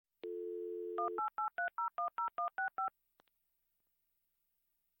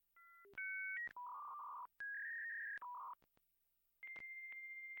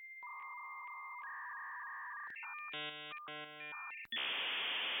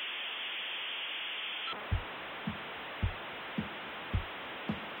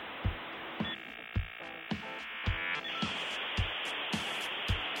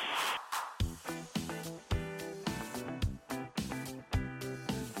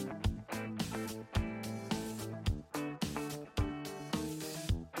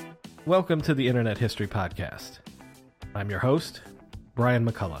Welcome to the Internet History Podcast. I'm your host, Brian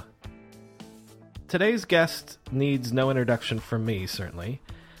McCullough. Today's guest needs no introduction from me, certainly.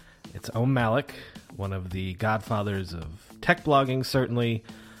 It's Malik, one of the godfathers of tech blogging, certainly,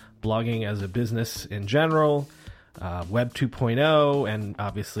 blogging as a business in general, Web 2.0, and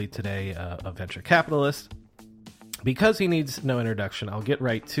obviously today a venture capitalist. Because he needs no introduction, I'll get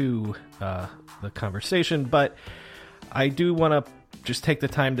right to the conversation, but I do want to just take the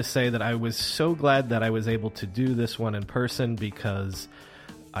time to say that I was so glad that I was able to do this one in person because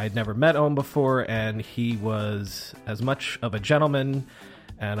I'd never met Om before, and he was as much of a gentleman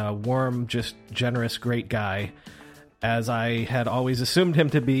and a warm, just generous, great guy as I had always assumed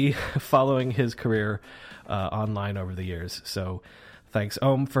him to be following his career online over the years. So thanks,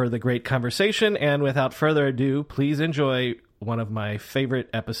 Om, for the great conversation, and without further ado, please enjoy one of my favorite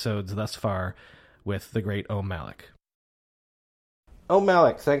episodes thus far with the great Om Malik. Om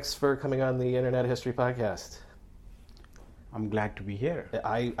Malik, thanks for coming on the Internet History Podcast. I'm glad to be here.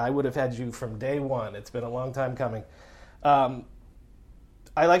 I would have had you from day one. It's been a long time coming. I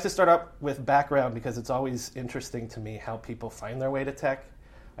like to start up with background because it's always interesting to me how people find their way to tech.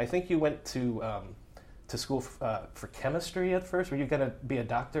 I think you went to school for chemistry at first. Were you going to be a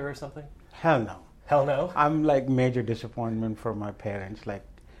doctor or something? Hell no. Hell no? I'm like major disappointment for my parents. Like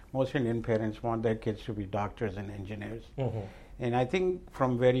most Indian parents want their kids to be doctors and engineers. Mm-hmm. And I think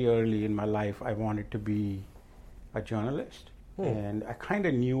from very early in my life, I wanted to be a journalist. And I kind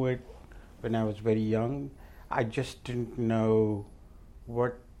of knew it when I was very young. I just didn't know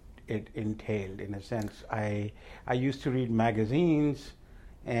what it entailed. In a sense, I used to read magazines,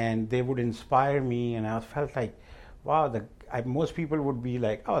 and they would inspire me, and I felt like, wow, most people would be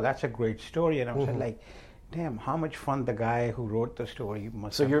like, oh, that's a great story, and I was like, damn, how much fun the guy who wrote the story must have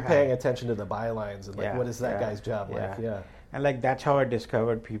had. So you're paying attention to the bylines and what is that guy's job like? Yeah. And like that's how I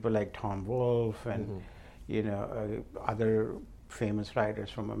discovered people like Tom Wolfe and other famous writers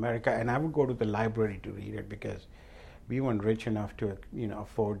from America. And I would go to the library to read it because we weren't rich enough to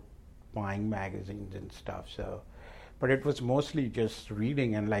afford buying magazines and stuff. So, but it was mostly just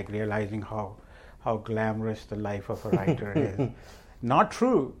reading and like realizing how glamorous the life of a writer is. Not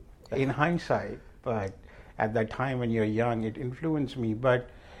true in hindsight, but at that time when you're young, it influenced me. But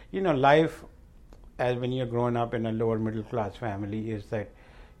life, as when you're growing up in a lower middle class family, is that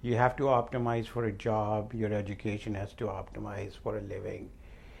you have to optimize for a job, your education has to optimize for a living.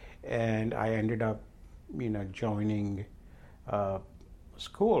 And I ended up, joining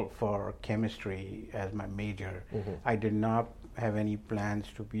school for chemistry as my major. Mm-hmm. I did not have any plans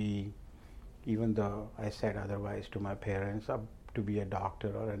to be, even though I said otherwise to my parents, to be a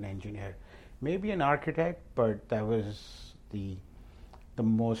doctor or an engineer. Maybe an architect, but that was the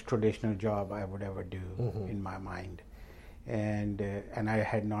most traditional job I would ever do in my mind. And I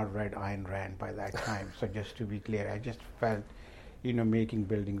had not read Ayn Rand by that time. So just to be clear, I just felt, making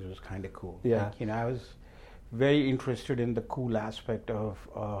buildings was kind of cool. Yeah. Like, I was very interested in the cool aspect of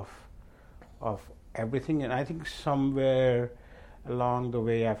everything. And I think somewhere along the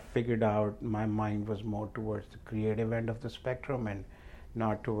way I figured out my mind was more towards the creative end of the spectrum and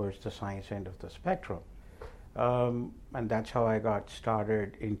not towards the science end of the spectrum. And that's how I got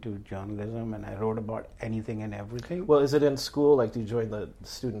started into journalism, and I wrote about anything and everything. Well, is it in school? Like, did you join the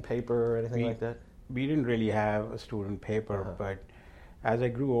student paper or anything like that? We didn't really have a student paper, but as I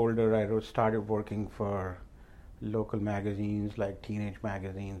grew older, I started working for local magazines, like teenage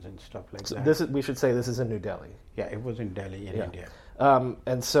magazines and stuff like that. We should say this is in New Delhi. Yeah, it was in Delhi, in India.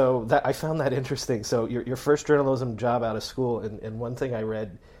 And so I found that interesting. So your first journalism job out of school, and one thing I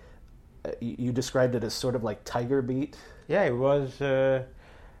read, you described it as sort of like Tiger Beat. Yeah, it was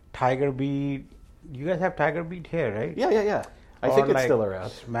Tiger Beat. You guys have Tiger Beat here, right? Yeah. I think it's still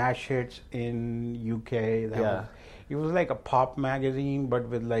around. Smash Hits in UK. It was like a pop magazine, but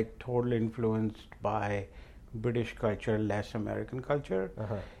with like total influenced by British culture, less American culture,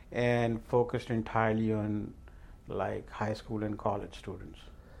 and focused entirely on like high school and college students.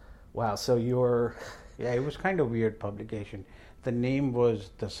 Wow, so Yeah, it was kind of weird publication. The name was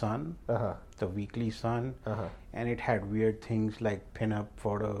The Sun, the Weekly Sun, and it had weird things like pin-up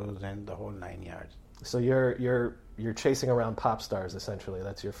photos and the whole 9 yards. So you're chasing around pop stars, essentially.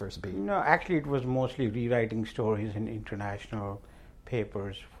 That's your first beat. No, actually it was mostly rewriting stories in international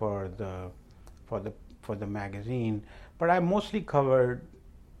papers for the magazine. But I mostly covered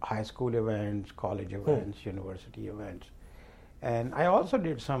high school events, college events, university events. And I also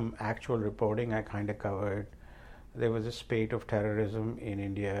did some actual reporting. I kind of covered, there was a spate of terrorism in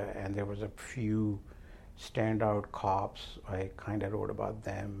India, and there was a few standout cops. I kind of wrote about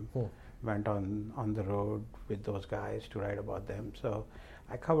them, went on the road with those guys to write about them. So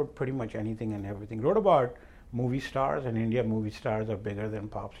I covered pretty much anything and everything. Wrote about movie stars. In India, movie stars are bigger than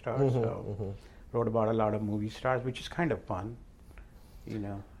pop stars. So wrote about a lot of movie stars, which is kind of fun, you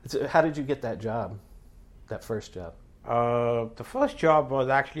know. So how did you get that job, that first job? The first job was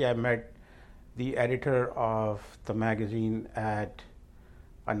actually I met the editor of the magazine at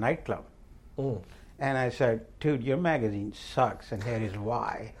a nightclub. And I said, dude, your magazine sucks, and here is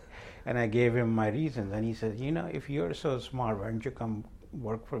why. And I gave him my reasons. And he said, you know, if you're so smart, why don't you come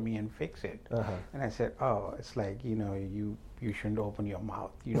work for me and fix it? And I said, oh, it's like, you know, you shouldn't open your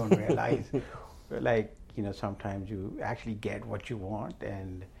mouth. You don't realize, like, you know, sometimes you actually get what you want.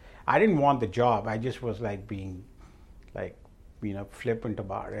 And I didn't want the job. I just was like being, like, you know, flippant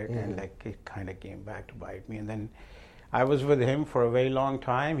about it. And like it kind of came back to bite me. And then I was with him for a very long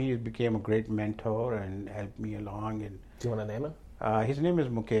time. He became a great mentor and helped me along. And do you want to name him? His name is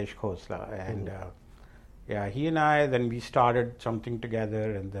Mukesh Khosla. And yeah, he and I, then we started something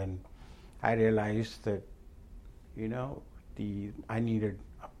together. And then I realized that, you know, I needed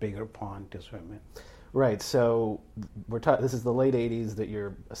a bigger pond to swim in. Right. So this is the late 80s that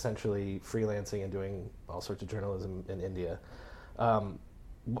you're essentially freelancing and doing all sorts of journalism in India.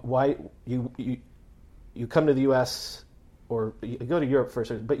 Why you come to the U.S. or you go to Europe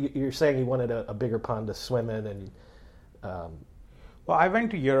first, but you're saying you wanted a bigger pond to swim in, and well, I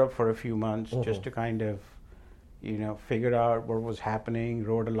went to Europe for a few months just to kind of, you know, figure out what was happening.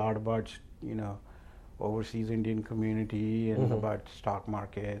 Wrote a lot about, you know, overseas Indian community and about stock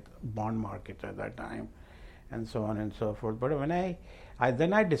market, bond markets at that time, and so on and so forth. But when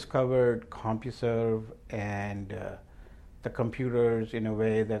I discovered CompuServe and the computers in a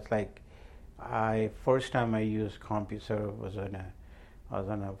way that's like, first time I used CompuServe was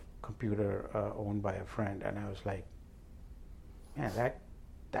on a computer owned by a friend, and I was like, man,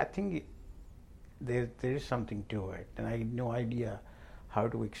 that thing, there is something to it, and I had no idea how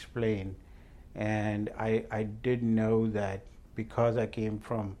to explain. And I did know that because I came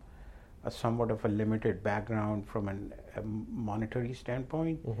from a somewhat of a limited background from a monetary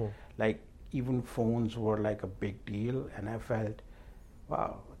standpoint, like even phones were like a big deal, and I felt,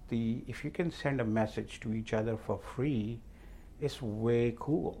 wow, if you can send a message to each other for free, it's way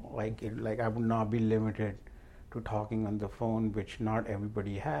cool. Like I would not be limited to talking on the phone, which not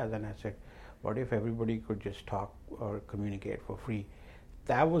everybody has. And I said, what if everybody could just talk or communicate for free?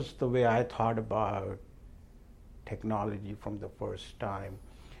 That was the way I thought about technology from the first time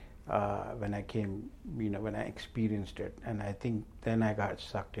when I came, you know, when I experienced it. And I think then I got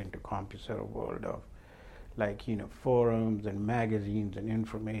sucked into CompuServe world of, like, you know, forums and magazines and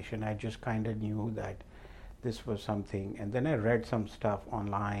information. I just kind of knew that this was something. And then I read some stuff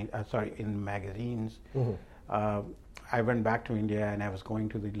online, in magazines. I went back to India and I was going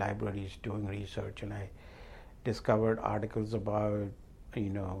to the libraries doing research, and I discovered articles about, you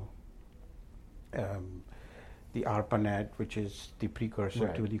know, the ARPANET, which is the precursor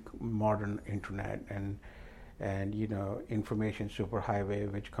to the modern internet, and you know, information superhighway,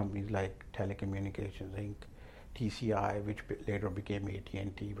 which companies like Telecommunications Inc., TCI, which later became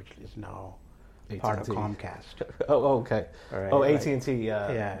AT&T, which is now AT&T. Part of Comcast. Oh, okay. Right, oh, AT&T,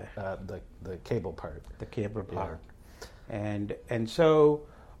 the cable part. The cable part. And so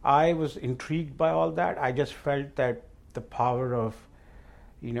I was intrigued by all that. I just felt that the power of,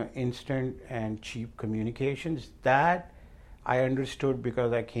 you know, instant and cheap communications, that I understood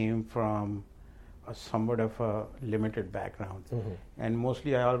because I came from a somewhat of a limited background. And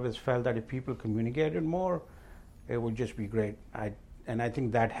mostly I always felt that if people communicated more, it would just be great. And I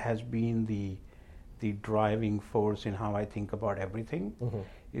think that has been the driving force in how I think about everything,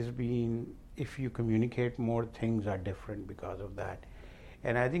 is being, if you communicate more, things are different because of that.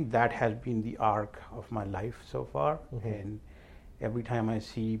 And I think that has been the arc of my life so far. And every time I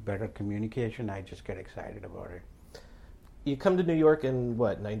see better communication, I just get excited about it. You come to New York in,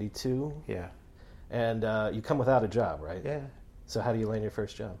 what, 92? Yeah. And you come without a job, right? Yeah. So how do you land your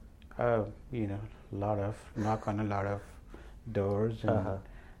first job? You know, knock on a lot of doors and,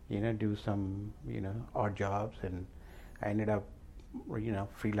 you know, do some, you know, odd jobs. And I ended up, you know,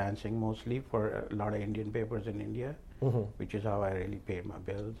 freelancing mostly for a lot of Indian papers in India, which is how I really paid my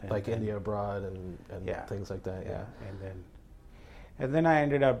bills. And like India Abroad and things like that. Yeah. And then I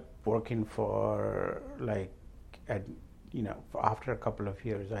ended up working for, like, you know, after a couple of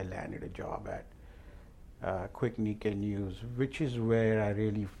years, I landed a job at Quick Nikkei News, which is where I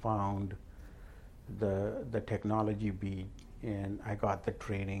really found the technology beat, and I got the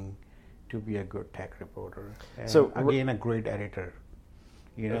training to be a good tech reporter. And so again, a great editor.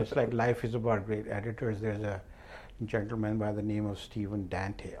 You know, it's like life is about great editors. There's a gentleman by the name of Stephen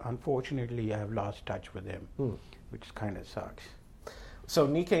Dante. Unfortunately, I have lost touch with him, which kind of sucks. So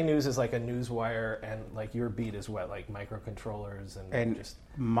Nikkei News is like a newswire, and like your beat is what, like microcontrollers and just.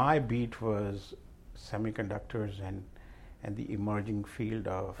 My beat was semiconductors and the emerging field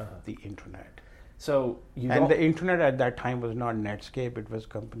of the internet. So the internet at that time was not Netscape. It was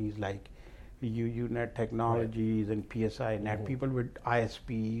companies like UNet Technologies and PSI Net. People with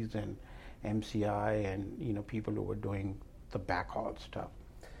ISPs and MCI and people who were doing the backhaul stuff.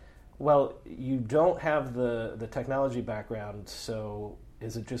 Well, you don't have the technology background, so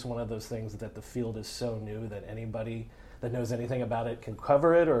is it just one of those things that the field is so new that anybody that knows anything about it can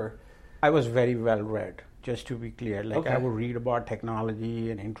cover it, or? I was very well read, just to be clear. I would read about technology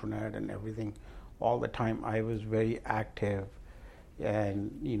and internet and everything all the time. I was very active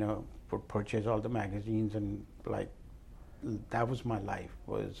and, would purchase all the magazines and that was my life,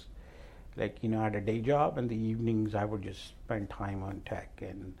 was I had a day job, and the evenings I would just spend time on tech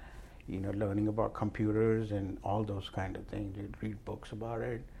and, learning about computers and all those kind of things. I'd read books about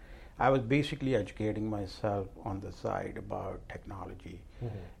it. I was basically educating myself on the side about technology.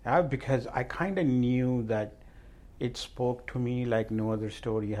 Because I kind of knew that it spoke to me like no other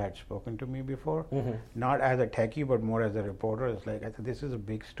story had spoken to me before. Not as a techie, but more as a reporter. It's like, I thought, this is a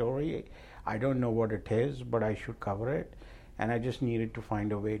big story. I don't know what it is, but I should cover it. And I just needed to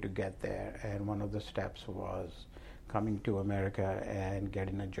find a way to get there. And one of the steps was coming to America and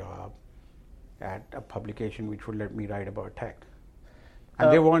getting a job at a publication which would let me write about tech.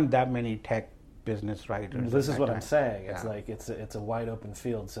 And there weren't that many tech business writers. This is what I'm saying. It's like it's a wide open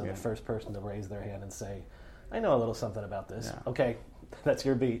field. So the first person to raise their hand and say, I know a little something about this. Yeah. Okay, that's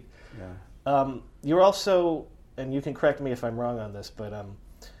your beat. Yeah. You're also, and you can correct me if I'm wrong on this, but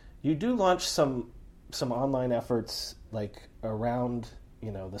you do launch some online efforts around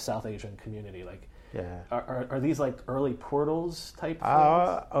the South Asian community. Are these early portals type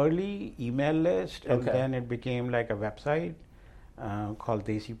things? Early email list, and then it became like a website called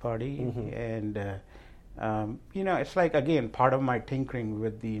Desi Party, and it's again part of my tinkering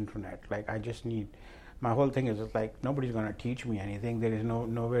with the internet. I just need. My whole thing is nobody's going to teach me anything. There is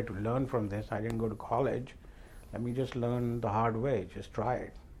nowhere to learn from this. I didn't go to college. Let me just learn the hard way. Just try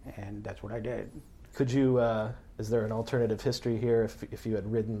it, and that's what I did. Could you? Is there an alternative history here? If you had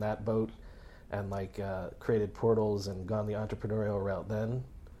ridden that boat and created portals and gone the entrepreneurial route, then?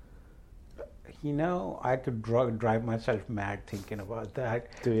 I could drive myself mad thinking about that.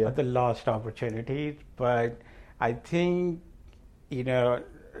 Do you? About the lost opportunities, but I think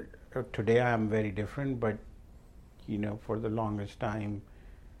today I am very different, but for the longest time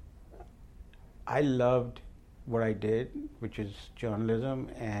I loved what I did, which is journalism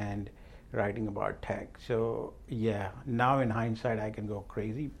and writing about tech. So now in hindsight I can go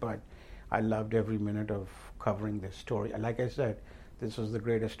crazy, but I loved every minute of covering this story. Like I said, this was the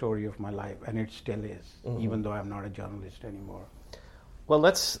greatest story of my life, and it still is, even though I'm not a journalist anymore. Well,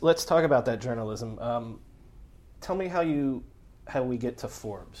 let's talk about that journalism. Tell me how we get to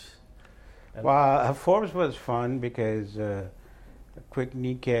Forbes. Well, Forbes was fun because Quick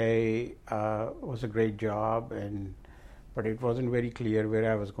Nikkei was a great job, but it wasn't very clear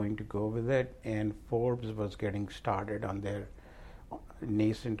where I was going to go with it. And Forbes was getting started on their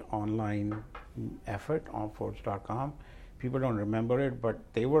nascent online effort on Forbes.com. People don't remember it, but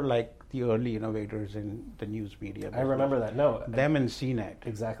they were the early innovators in the news media business. I remember that. No, them and CNET.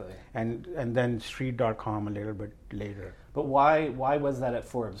 Exactly. And then Street.com a little bit later. But why was that at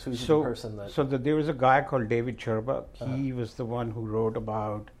Forbes? Who's the person that? So there was a guy called David Cherbuck. He was the one who wrote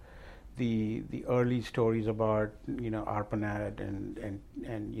about the early stories about ARPANET and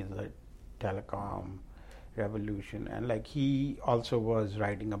the telecom revolution, and he also was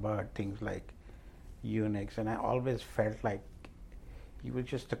writing about things like Unix, and I always felt like he was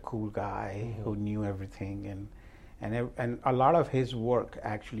just a cool guy who knew everything, and a lot of his work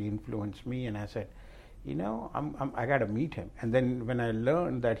actually influenced me, and I said, I got to meet him. And then when I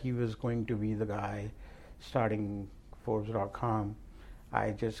learned that he was going to be the guy starting Forbes.com,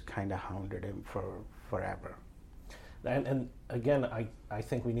 I just kind of hounded him for forever. And again, I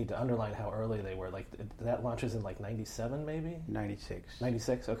think we need to underline how early they were. That launches in 97 maybe? 96.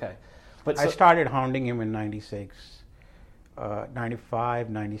 96, okay. But I started hounding him in 96, 95,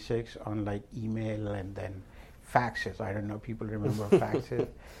 96 on email and then faxes. I don't know if people remember faxes.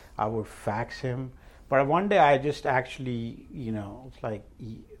 I would fax him. But one day I just actually,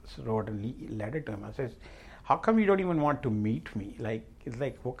 wrote a letter to him. I said, how come you don't even want to meet me? It's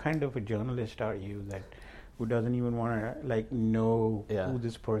what kind of a journalist are you who doesn't even want to know who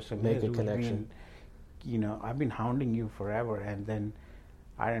this person Make is? Make a connection. I've been hounding you forever. And then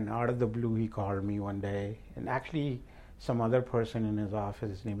out of the blue, he called me one day, and actually some other person in his office,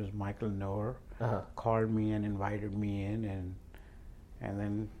 his name is Michael Noer, called me and invited me in, and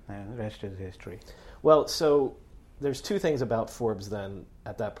then the rest is history. Well, so there's two things about Forbes then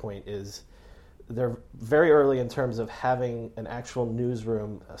at that point is they're very early in terms of having an actual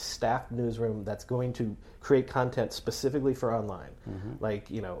newsroom, a staffed newsroom that's going to create content specifically for online.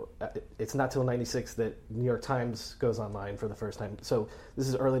 Like, you know, it's not till 96 that New York Times goes online for the first time. So this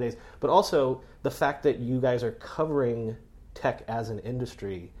is early days. But also the fact that you guys are covering tech as an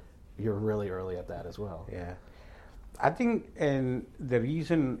industry, you're really early at that as well. Yeah. I think, and the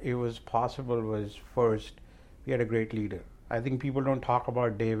reason it was possible was, first, we had a great leader. I think people don't talk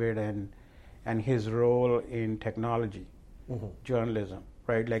about David and his role in technology, journalism,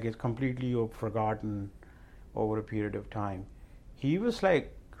 right? Like, it's completely forgotten over a period of time. He was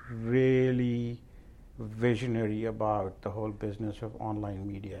like really visionary about the whole business of online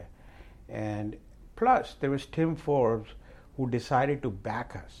media. And plus, there was Tim Forbes, who decided to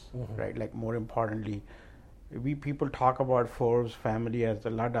back us, right? Like, more importantly, people talk about Forbes family as the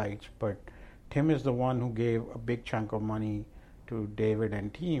Luddites, but Tim is the one who gave a big chunk of money to David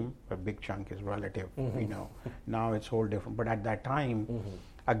and team. A big chunk is relative, you know. Now it's whole different. But at that time,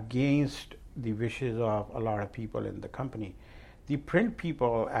 against the wishes of a lot of people in the company, the print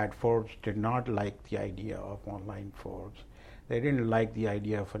people at Forbes did not like the idea of online Forbes. They didn't like the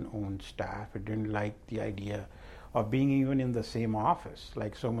idea of an own staff. It didn't like the idea of being even in the same office,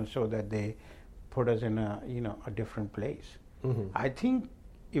 like so much so that they put us in a, you know, a different place. I think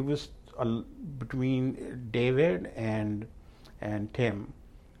it was between David and Tim.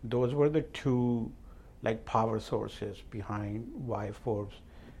 Those were the two like power sources behind why Forbes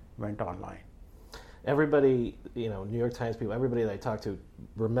went online. Everybody, you know, New York Times people, everybody that I talk to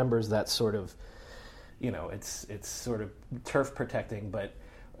remembers that sort of, you know, it's sort of turf protecting, but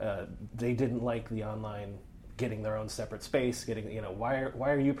they didn't like the online getting their own separate space, getting, you know, why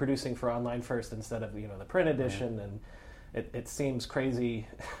are you producing for online first instead of, you know, the print edition? And it seems crazy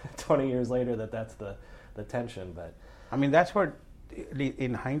 20 years later that that's the tension. But I mean, that's what,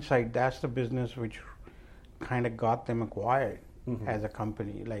 in hindsight, that's the business which kind of got them acquired as a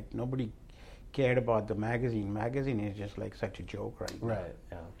company. Like, nobody cared about the magazine. Magazine is just like such a joke right now. Right,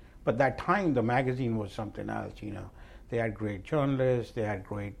 yeah. But that time, the magazine was something else, you know. They had great journalists, they had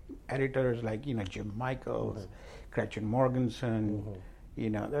great editors like, you know, Jim Michaels, Gretchen Morgensen, you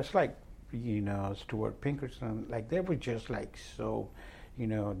know, that's like, you know, Stuart Pinkerton. Like, they were just like so, you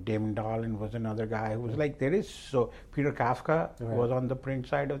know, Damon Dolan was another guy who was like, there is so, Peter Kafka was on the print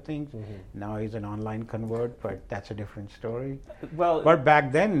side of things. Now he's an online convert, but that's a different story. Well, but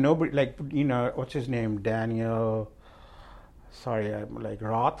back then, nobody, like, you know, what's his name?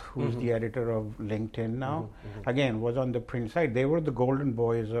 Roth, who's the editor of LinkedIn now, again, was on the print side. They were the golden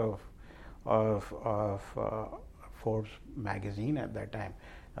boys of Forbes magazine at that time.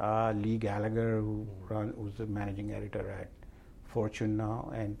 Lee Gallagher, who's the managing editor at Fortune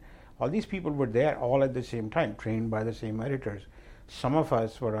now, and all these people were there all at the same time, trained by the same editors. Some of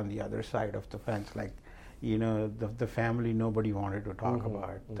us were on the other side of the fence, like, you know, the family nobody wanted to talk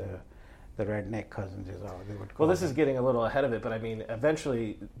about. The redneck cousins is how they would call. Well, this is getting a little ahead of it, but I mean,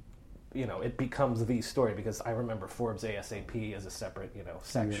 eventually, you know, it becomes the story, because I remember Forbes ASAP as a separate, you know,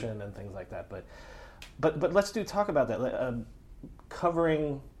 section and things like that. But let's talk about that.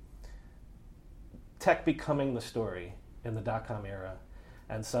 Covering tech becoming the story in the .com era,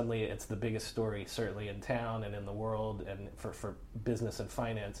 and suddenly it's the biggest story, certainly in town and in the world, and for business and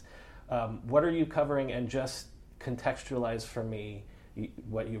finance. What are you covering, and just contextualize for me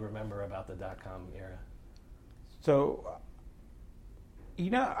what you remember about the .com era? So, you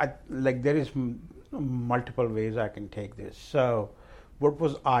know, there is multiple ways I can take this. So, what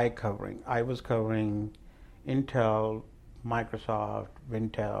was I covering? I was covering Intel, Microsoft,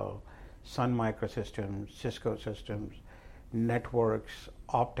 Intel, Sun Microsystems, Cisco Systems, networks,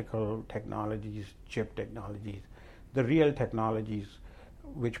 optical technologies, chip technologies, the real technologies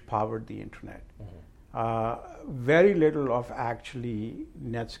which powered the internet. Very little of actually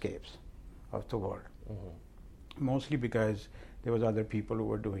Netscapes of the world, mostly because there was other people who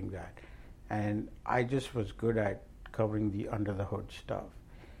were doing that, and I just was good at covering the under the hood stuff,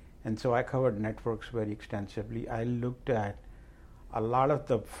 and so I covered networks very extensively. I looked at a lot of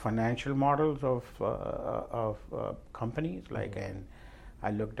the financial models of companies, like, and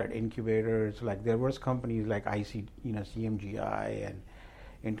I looked at incubators. Like, there was companies like CMGI and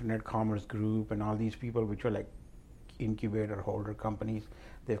Internet Commerce Group and all these people which were like incubator holder companies.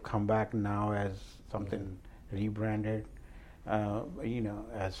 They've come back now as something rebranded, you know,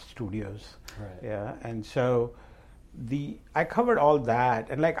 as studios. Right. Yeah, and so I covered all that,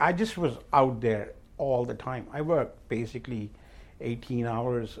 and like, I just was out there all the time. I worked basically 18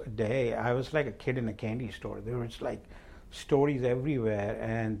 hours a day. I was like a kid in a candy store. There was like stories everywhere,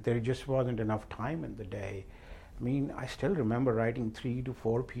 and there just wasn't enough time in the day. I mean, I still remember writing 3 to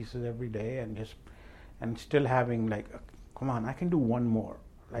 4 pieces every day, and still having like, come on, I can do one more.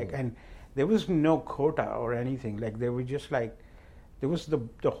 Like, and there was no quota or anything. Like, they were just like, there was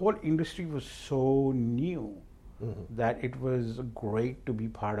the whole industry was so new that it was great to be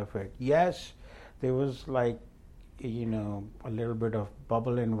part of it. Yes, there was like, a little bit of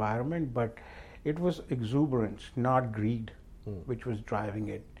bubble environment, but it was exuberance, not greed, which was driving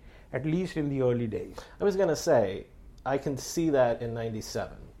it, at least in the early days. I was going to say, I can see that in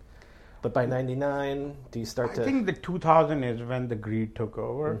 97. But by 99, do you start to... I think the 2000 is when the greed took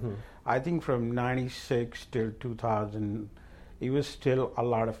over. I think from 96 till 2000, it was still a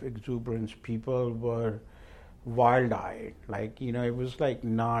lot of exuberance. People were wild-eyed. Like, it was like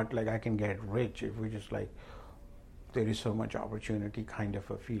not like I can get rich. It was just like, there is so much opportunity kind of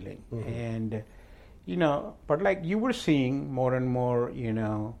a feeling. And, but like you were seeing more and more,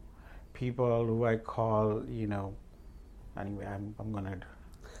 people who I call, anyway, I'm going to...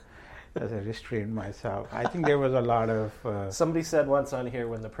 as I restrain myself. I think there was a lot of... somebody said once on here,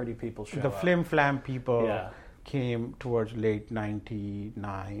 when the pretty people show the up. flim-flam people came towards late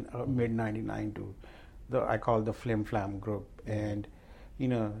 99, mid 99 to I call the flim-flam group. And,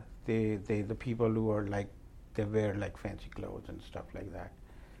 the people who are like, they wear like fancy clothes and stuff like that.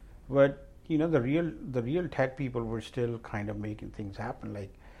 But, the real tech people were still kind of making things happen.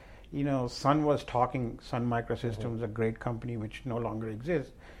 Like, Sun was talking, Sun Microsystems, a great company which no longer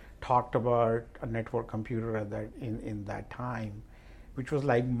exists, talked about a network computer at that in that time, which was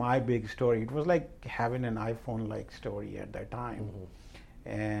like my big story. It was like having an iPhone like story at that time.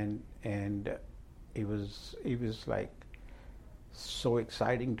 And it was like so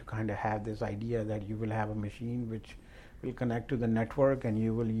exciting to kind of have this idea that you will have a machine which will connect to the network, and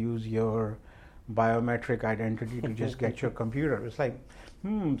you will use your biometric identity to just get your computer. It's like,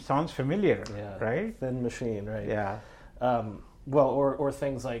 sounds familiar, right? Thin machine, right? Yeah. Well, or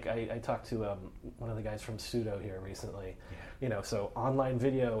things like I talked to one of the guys from Pseudo here recently. So online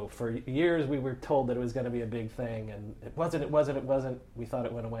video, for years we were told that it was going to be a big thing, and it wasn't. We thought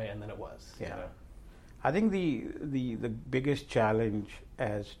it went away, and then it was. Yeah. I think the biggest challenge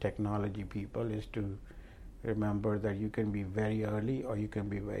as technology people is to remember that you can be very early or you can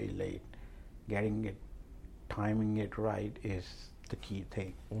be very late. Timing it right is the key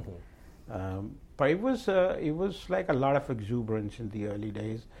thing. But it was like a lot of exuberance in the early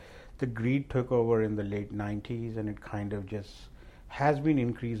days. The greed took over in the late 90s, and it kind of just has been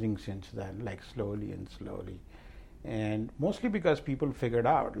increasing since then, like slowly and slowly. And mostly because people figured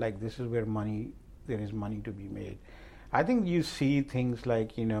out, like, this is where there is money to be made. I think you see things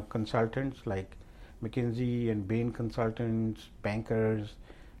like, consultants like McKinsey and Bain consultants, bankers,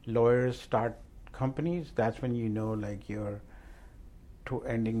 lawyers start companies. That's when like you're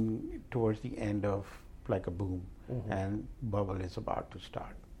ending towards the end of like a boom, and bubble is about to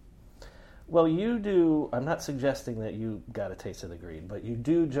start. Well, you do. I'm not suggesting that you got a taste of the greed, but you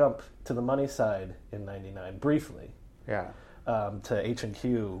do jump to the money side in '99 briefly. Yeah. To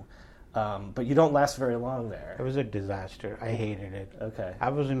H&Q, but you don't last very long there. It was a disaster. I hated it. Okay. I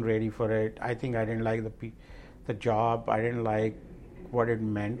wasn't ready for it. I think I didn't like the job. I didn't like what it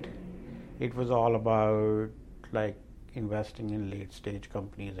meant. It was all about like investing in late stage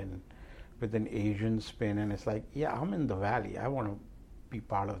companies and with an Asian spin, and it's like, yeah, I'm in the valley. I want to be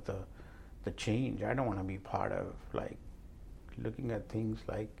part of the change. I don't want to be part of like looking at things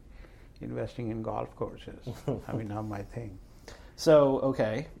like investing in golf courses. I mean, not my thing. So,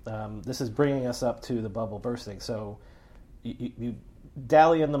 okay, this is bringing us up to the bubble bursting. So you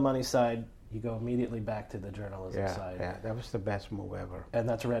dally in the money side, you go immediately back to the journalism side. Yeah, that was the best move ever. And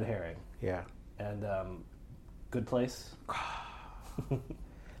that's Red Herring. Yeah. And good place?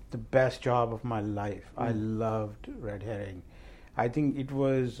 The best job of my life. I loved Red Herring. I think it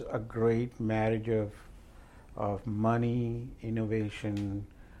was a great marriage of money, innovation,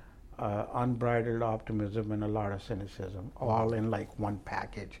 unbridled optimism, and a lot of cynicism, all in like one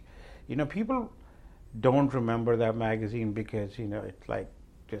package. People don't remember that magazine because it's like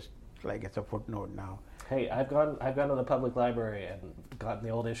just like it's a footnote now. Hey, I've gone to the public library and gotten the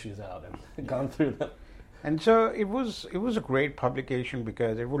old issues out and gone through them. And so it was a great publication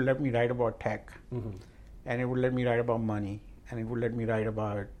because it would let me write about tech, and it would let me write about money, and it would let me write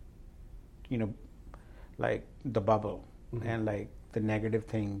about, like the bubble and like the negative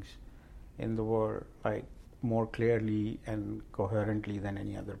things in the world, like more clearly and coherently than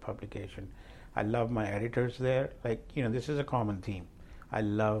any other publication. I love my editors there. Like, this is a common theme. I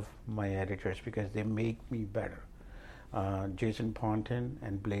love my editors because they make me better. Jason Ponton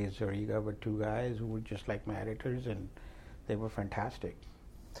and Blaise Zariga were two guys who were just like my editors, and they were fantastic.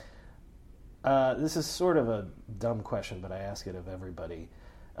 This is sort of a dumb question, but I ask it of everybody.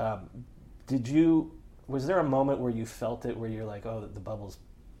 Was there a moment where you felt it, where you're like, oh, the bubble's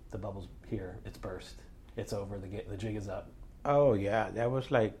here, it's burst, it's over, the jig is up? Oh yeah, that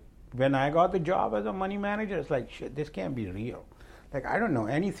was like when I got the job as a money manager. It's like, shit, this can't be real. Like, I don't know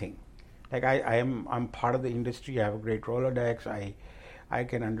anything. Like, I'm part of the industry. I have a great Rolodex. I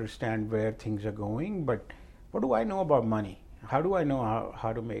can understand where things are going, but what do I know about money? How do I know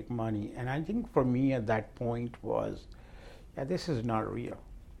how to make money? And I think for me at that point was, yeah, this is not real.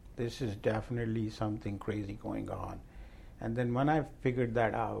 This is definitely something crazy going on. And then when I figured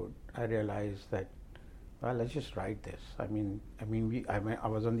that out, I realized that, well, let's just write this. I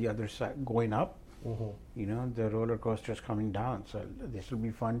was on the other side going up. Mm-hmm. The roller coaster's coming down, so this will be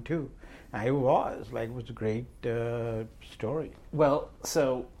fun too. And it was a great story. Well,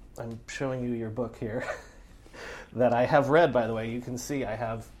 so I'm showing you your book here that I have read, by the way. You can see I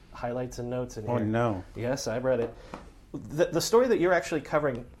have highlights and notes in here. Oh, no. Yes, I read it. The story that you're actually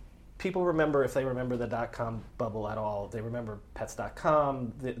covering, people remember, if they remember the dot-com bubble at all, they remember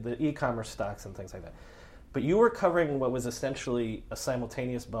Pets.com, the e-commerce stocks and things like that. But you were covering what was essentially a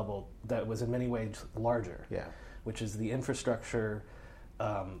simultaneous bubble that was in many ways larger, which is the infrastructure,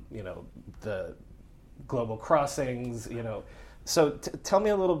 the global crossings, So tell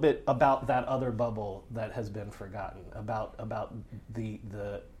me a little bit about that other bubble that has been forgotten, about the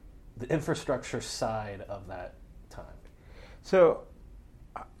infrastructure side of that time. So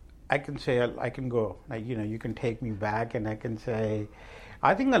I can go, you can take me back, and I can say,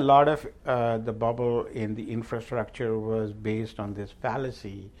 I think a lot of the bubble in the infrastructure was based on this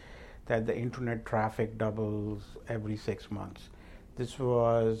fallacy that the internet traffic doubles every 6 months. This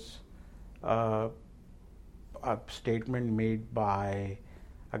was a statement made by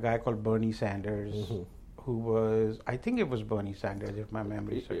a guy called Bernie Sanders, mm-hmm. who was, I think it was Bernie Sanders, if my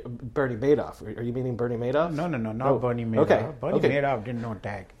memory serves. Bernie Madoff. Are you meaning Bernie Madoff? No, not Bernie Madoff. Okay. Bernie Madoff didn't know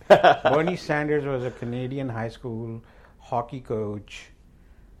tech. Bernie Sanders was a Canadian high school hockey coach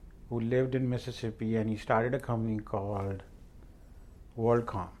who lived in Mississippi, and he started a company called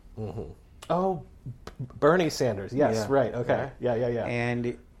WorldCom. Mm-hmm. Oh, Bernie Sanders. Yes, right. Okay. Yeah.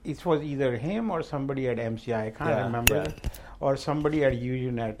 And it was either him or somebody at MCI. I can't remember. Or somebody at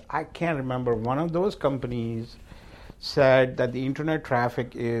UUNet. I can't remember. One of those companies said that the internet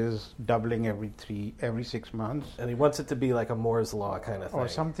traffic is doubling every 6 months. And he wants it to be like a Moore's Law kind of thing. Or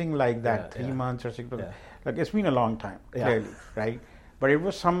something like that, 3 months or 6 months. Yeah. Like, it's been a long time, clearly, right? But it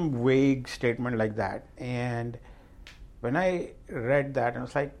was some vague statement like that. And when I read that, I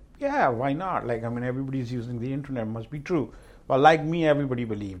was like, yeah, why not? Everybody's using the internet, must be true. Well, like me, everybody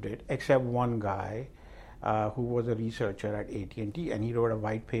believed it, except one guy who was a researcher at AT&T, and he wrote a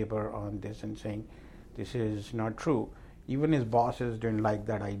white paper on this and saying, this is not true. Even his bosses didn't like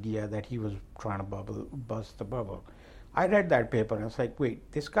that idea that he was trying to bust the bubble. I read that paper, and I was like,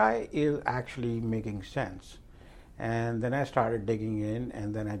 wait, this guy is actually making sense. And then I started digging in,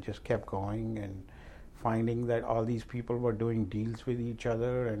 and then I just kept going and finding that all these people were doing deals with each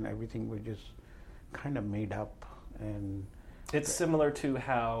other, and everything was just kind of made up. And it's similar to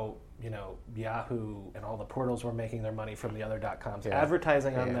how Yahoo and all the portals were making their money from the other .coms,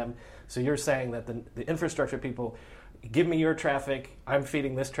 advertising on them. So you're saying that the infrastructure people, give me your traffic, I'm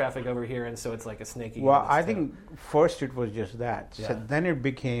feeding this traffic over here, and so it's like a snaky. Well, I think first it was just that. Yeah. So then it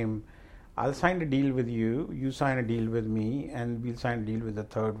became, I'll sign a deal with you, you sign a deal with me, and we'll sign a deal with the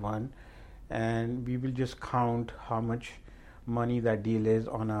third one, and we will just count how much money that deal is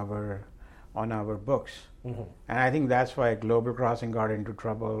on our books. Mm-hmm. And I think that's why Global Crossing got into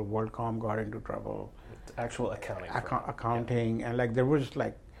trouble, WorldCom got into trouble. It's actual accounting. Accounting, and there was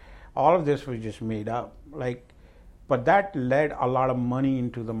all of this was just made up. But that led a lot of money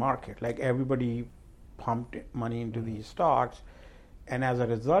into the market. Everybody pumped money into these stocks. And as a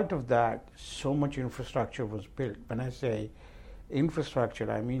result of that, so much infrastructure was built. When I say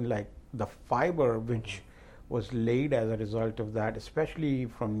infrastructure, I mean the fiber which was laid as a result of that, especially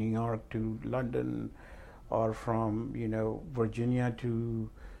from New York to London, or from Virginia to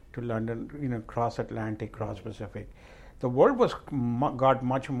London, cross Atlantic, cross Pacific. The world got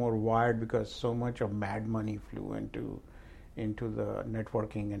much more wired because so much of mad money flew into the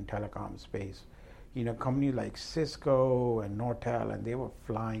networking and telecom space. Companies like Cisco and Nortel, and they were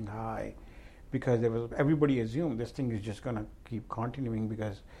flying high because everybody assumed this thing is just going to keep continuing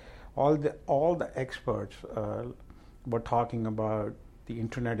because all the experts were talking about the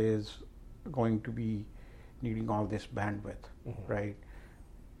internet is going to be needing all this bandwidth, right?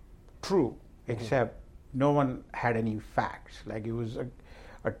 True, except no one had any facts. Like it was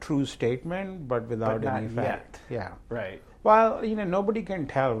a true statement, but without not any fact. yet. Yeah. Right. Well, nobody can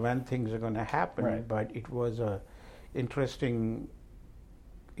tell when things are going to happen, Right. but it was a interesting.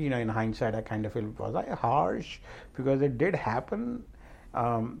 In hindsight, I kind of feel, was I harsh? Because it did happen.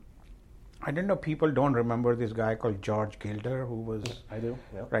 I don't know, people don't remember this guy called George Gilder, who was... I do,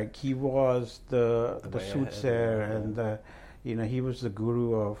 yeah. Right, he was the way soothsayer ahead, and he was the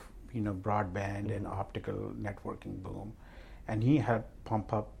guru of, broadband and optical networking boom. And he helped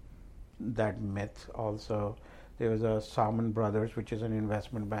pump up that myth also. There was a Salmon Brothers, which is an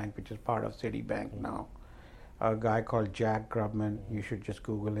investment bank, which is part of Citibank now. A guy called Jack Grubman, you should just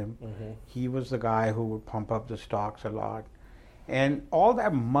Google him. He was the guy who would pump up the stocks a lot. And all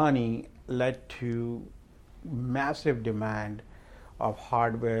that money led to massive demand of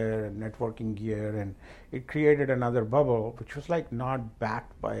hardware and networking gear, and it created another bubble which was like not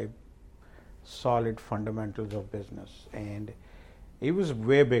backed by solid fundamentals of business. And it was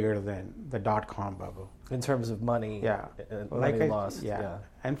way bigger than the dot-com bubble. In terms of money, Yeah. money lost. Yeah.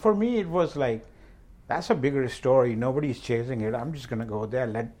 And for me, it was like, that's a bigger story. Nobody's chasing it. I'm just going to go there.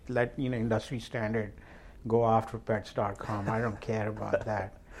 Let industry standard go after pets.com. I don't care about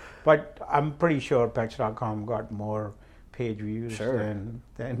that. But I'm pretty sure pets.com got more page views than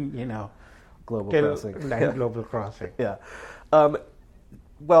Global Crossing. Global Crossing. Yeah.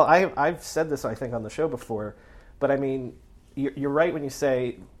 Well, I've said this, I think, on the show before, but I mean, you're right when you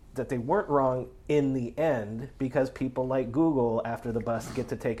say that they weren't wrong in the end, because people like Google, after the bust, get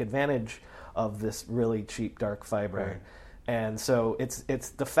to take advantage of this really cheap dark fiber. Right. And so it's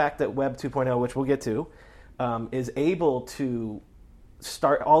the fact that Web 2.0, which we'll get to, is able to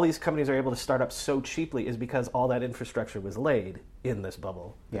start, all these companies are able to start up so cheaply, is because all that infrastructure was laid in this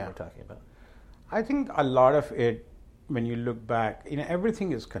bubble that we're talking about. I think a lot of it, when you look back,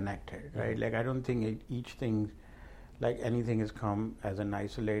 everything is connected, right? Like, I don't think each thing, like anything, has come as an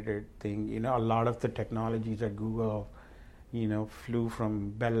isolated thing. A lot of the technologies at Google, flew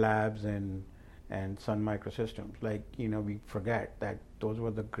from Bell Labs and Sun Microsystems. Like, we forget that those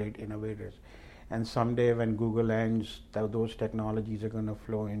were the great innovators. And someday when Google ends, those technologies are going to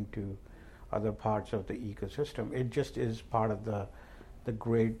flow into other parts of the ecosystem. It just is part of the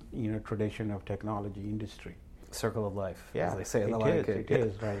great, tradition of technology industry. Circle of life, Yeah, as they say in the it Lion is, King. it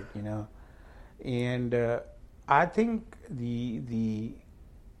is, right, And I think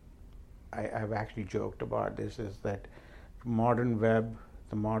I've actually joked about this, is that modern web,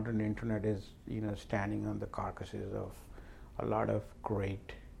 the modern internet is, standing on the carcasses of a lot of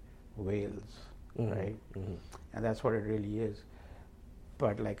great whales, right? And that's what it really is.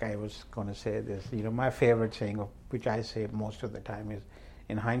 But like I was going to say this, my favorite saying, which I say most of the time, is,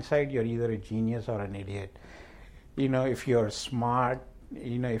 in hindsight, you're either a genius or an idiot. If you're smart,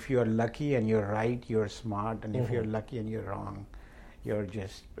 if you're lucky and you're right, you're smart. And if you're lucky and you're wrong, you're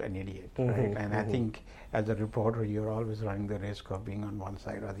just an idiot, right? And I think as a reporter, you're always running the risk of being on one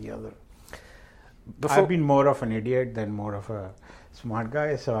side or the other. I've been more of an idiot than more of a smart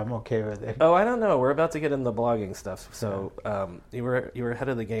guy, so I'm okay with it. Oh, I don't know. We're about to get into the blogging stuff, so you were ahead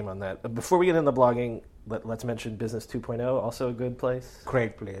of the game on that. Before we get into blogging, let's mention Business 2.0, also a good place.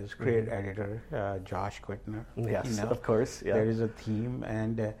 Great place, great editor, Josh Quittner. Yes, of course. Yeah. There is a theme,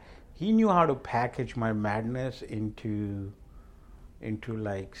 and he knew how to package my madness into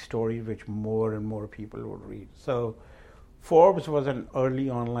like stories which more and more people would read. So Forbes was an early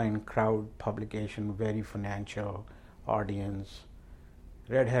online crowd publication, very financial audience.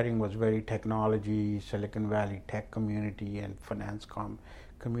 Red Herring was very technology, Silicon Valley tech community and finance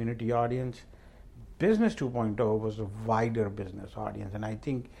community audience. Business 2.0 was a wider business audience, and I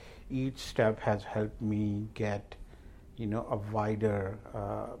think each step has helped me get, a wider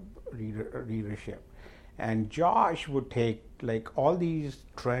readership. And Josh would take like all these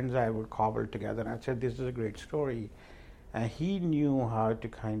trends I would cobble together, and I said, this is a great story. And he knew how to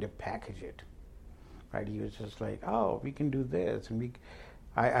kind of package it, right? He was just like, oh, we can do this. And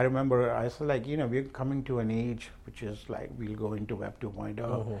I remember I was like, we're coming to an age which is like, we'll go into Web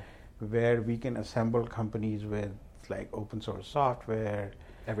 2.0, where we can assemble companies with like open source software,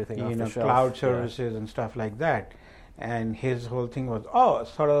 everything off the shelf, cloud services and stuff like that. And his whole thing was,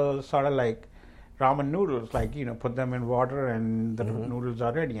 sort of like ramen noodles, like, put them in water and the noodles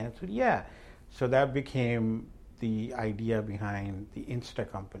are ready. And I said, yeah. So that became the idea behind the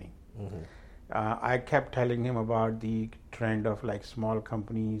Insta company. I kept telling him about the trend of like small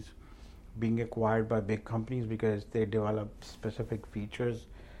companies being acquired by big companies because they develop specific features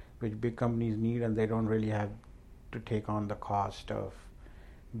which big companies need, and they don't really have to take on the cost of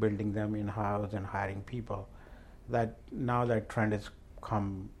building them in-house and hiring people. That now that trend has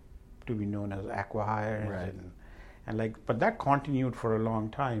come to be known as acquihires, Right. and like, but that continued for a long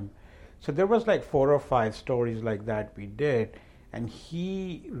time. So there was like 4 or 5 stories like that we did, and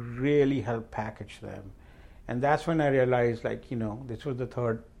he really helped package them. And that's when I realized, like, this was the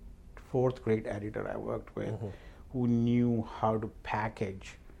 4th great editor I worked with, who knew how to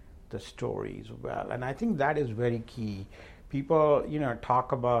package the stories well. And I think that is very key. People,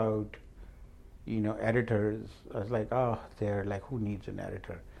 talk about, editors as like, oh, they're like, who needs an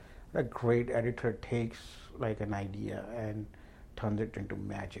editor? A great editor takes like an idea and turns it into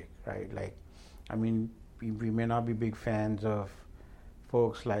magic, right? Like, I mean, we may not be big fans of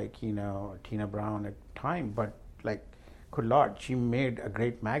folks like, Tina Brown at the time, but like, good Lord, she made a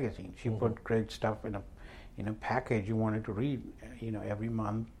great magazine. She put great stuff in a package you wanted to read, every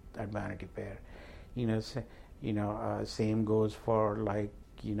month at Vanity Fair. Same goes for like,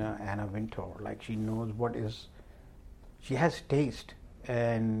 Anna Wintour. Like, she knows she has taste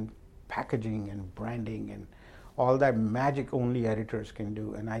and packaging and branding and all that magic only editors can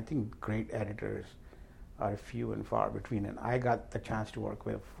do. And I think great editors are few and far between. And I got the chance to work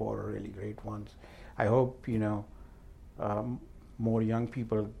with 4 really great ones. I hope, more young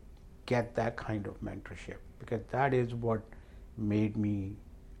people get that kind of mentorship, because that is what made me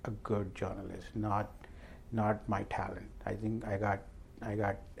a good journalist, not my talent. I think I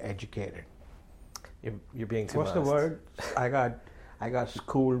got educated. You're being too What's modest. the word? I got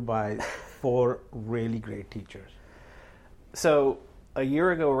schooled by 4 really great teachers. So a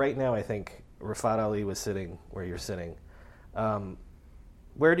year ago right now, I think Rafat Ali was sitting where you're sitting.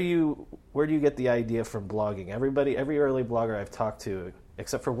 Where do you get the idea from blogging? Every early blogger I've talked to,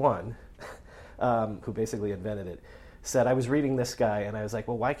 except for one, who basically invented it, said, I was reading this guy and I was like,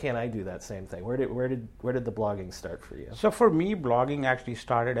 well, why can't I do that same thing? Where did the blogging start for you? So for me, blogging actually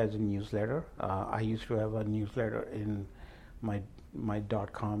started as a newsletter. I used to have a newsletter in my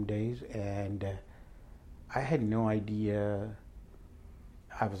 .com days, and I had no idea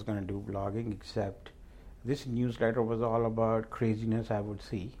I was going to do blogging, except this newsletter was all about craziness I would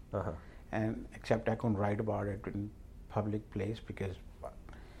see, and except I couldn't write about it in public place because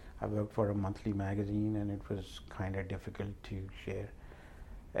I worked for a monthly magazine and it was kind of difficult to share.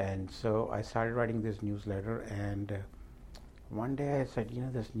 And so I started writing this newsletter, and one day I said,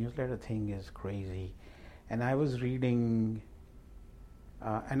 this newsletter thing is crazy. And I was reading,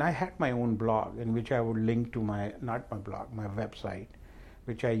 and I had my own blog in which I would link to my website,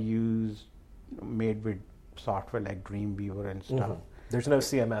 which I made with software like Dreamweaver and stuff. There's no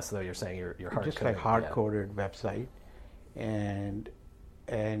CMS though. You're saying you're hard just like hard-coded website, and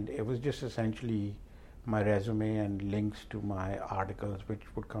it was just essentially my resume and links to my articles, which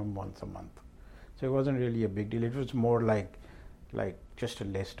would come once a month. So it wasn't really a big deal. It was more like just a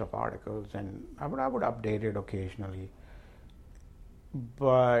list of articles, and I would update it occasionally.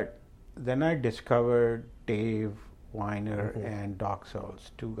 But then I discovered Dave Weiner and Doc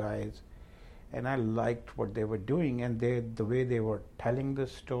Searles, 2 guys, and I liked what they were doing, and the way they were telling the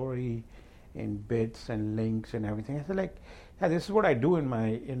story in bits and links and everything. I said, like, yeah, this is what I do in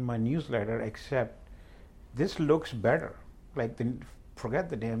my newsletter, except this looks better. Like, forget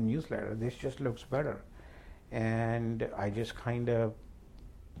the damn newsletter. This just looks better. And I just kind of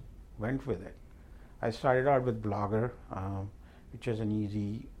went with it. I started out with Blogger, which is an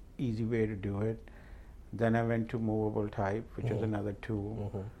easy way to do it. Then I went to Movable Type, which is another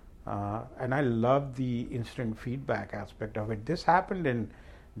tool. And I love the instant feedback aspect of it. This happened in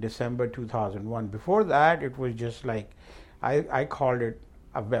December 2001. Before that, it was just like, I called it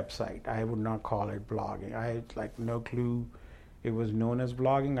a website. I would not call it blogging. I had like no clue it was known as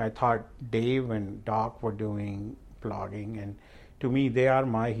blogging. I thought Dave and Doc were doing blogging, and to me, they are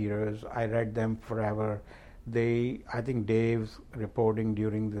my heroes. I read them forever. I think Dave's reporting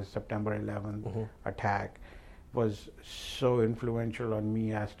during the September 11th attack was so influential on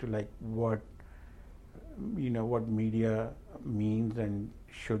me as to like what media means and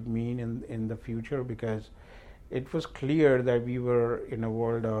should mean in the future, because it was clear that we were in a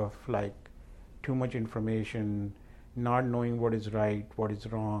world of like too much information, not knowing what is right, what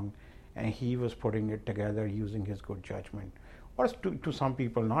is wrong, and he was putting it together using his good judgment. Or to some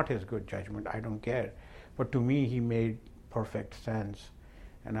people, not his good judgment, I don't care. But to me, he made perfect sense.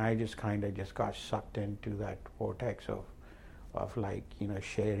 And I just kind of got sucked into that vortex of like,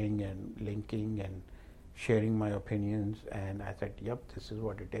 sharing and linking and sharing my opinions. And I said, yep, this is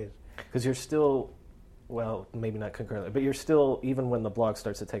what it is. Because you're still, well, maybe not concurrently, but you're still, even when the blog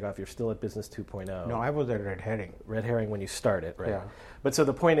starts to take off, you're still at Business 2.0. No, I was at Red Herring. Red Herring when you start it, right? Yeah. But so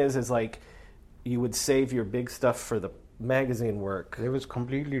the point is like, you would save your big stuff for the magazine work. It was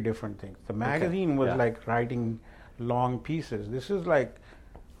completely different things. The magazine was like writing long pieces. This is like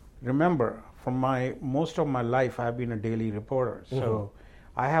remember, from most of my life, I've been a daily reporter. So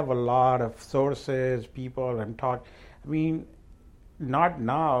I have a lot of sources, people, and talk. I mean, not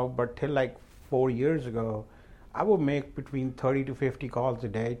now, but till like 4 years ago, I would make between 30 to 50 calls a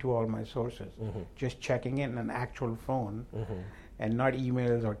day to all my sources, just checking in an actual phone and not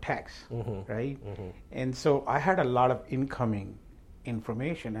emails or texts, right? And so I had a lot of incoming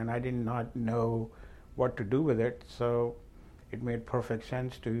information, and I did not know what to do with it. So it made perfect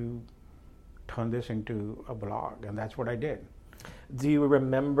sense to turn this into a blog, and that's what I did. Do you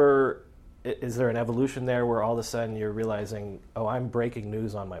remember, is there an evolution there where all of a sudden you're realizing, oh, I'm breaking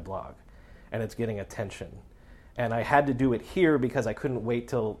news on my blog and it's getting attention? And I had to do it here because I couldn't wait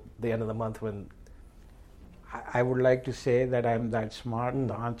till the end of the month when... I would like to say that I'm that smart.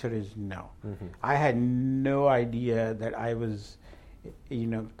 The answer is no. I had no idea that I was,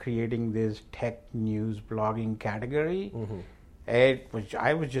 creating this tech news blogging category.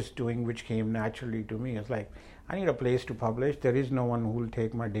 I was just doing which came naturally to me. It's like, I need a place to publish. There is no one who will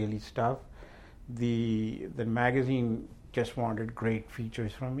take my daily stuff. The magazine just wanted great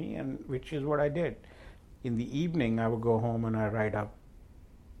features from me, and which is what I did. In the evening, I would go home and I write up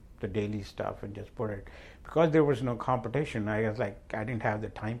the daily stuff and just put it. Because there was no competition, I was like, I didn't have the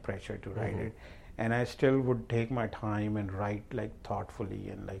time pressure to write it. And I still would take my time and write like thoughtfully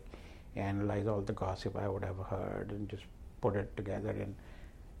and like analyze all the gossip I would have heard and just put it together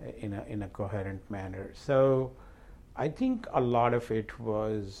in a coherent manner. So I think a lot of it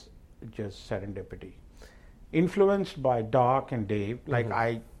was just serendipity. Influenced by Doc and Dave, like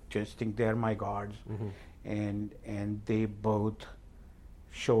I just think they're my gods. And they both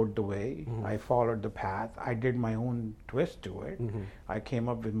showed the way. I followed the path. I did my own twist to it. I came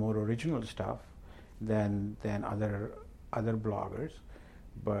up with more original stuff than other bloggers,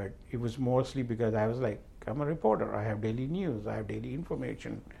 but it was mostly because I was like, I'm a reporter. I have daily news. I have daily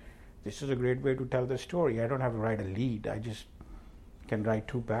information. This is a great way to tell the story. I don't have to write a lead. I just can write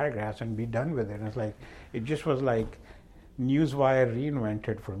 2 paragraphs and be done with it. And it's like, it just was like Newswire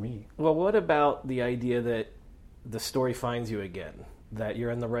reinvented for me. Well, what about the idea that the story finds you again? That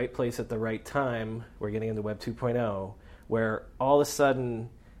you're in the right place at the right time, we're getting into Web 2.0, where all of a sudden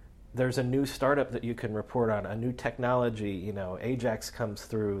there's a new startup that you can report on, a new technology, Ajax comes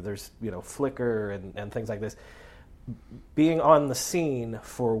through, there's, Flickr and things like this. Being on the scene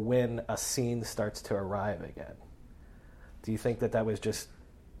for when a scene starts to arrive again. Do you think that was just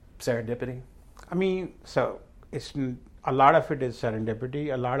serendipity? I mean, so it's a lot of it is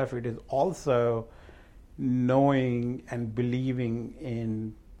serendipity. A lot of it is also knowing and believing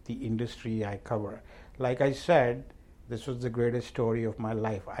in the industry I cover. Like I said, this was the greatest story of my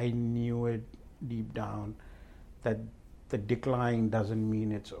life. I knew it deep down that the decline doesn't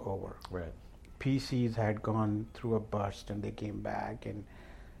mean it's over. Right. PCs had gone through a bust and they came back, and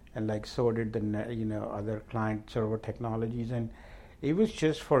like so did the other client server technologies. And it was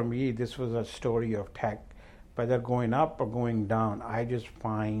just, for me, this was a story of tech, whether going up or going down. I just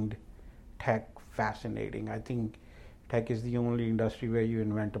find tech fascinating. I think tech is the only industry where you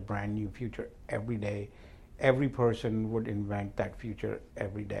invent a brand new future every day. Every person would invent that future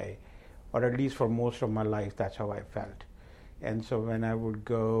every day, or at least for most of my life, that's how I felt. And so when I would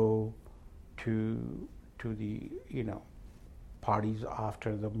go to the parties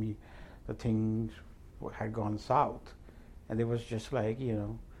after the things had gone south, and there was just like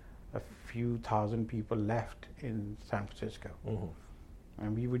a few thousand people left in San Francisco.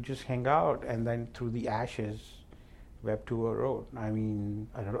 And we would just hang out, and then through the ashes, Web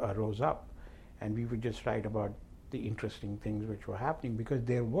 2.0 arose up. And we would just write about the interesting things which were happening, because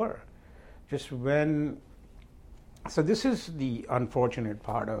there were. So this is the unfortunate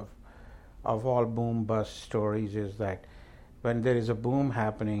part of all boom bust stories, is that when there is a boom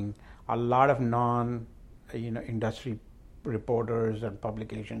happening, a lot of industry reporters and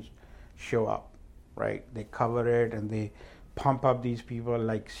publications show up, right? They cover it and they pump up these people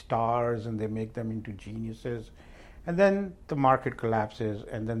like stars, and they make them into geniuses, and then the market collapses,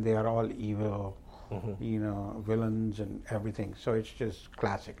 and then they are all evil, villains and everything. So it's just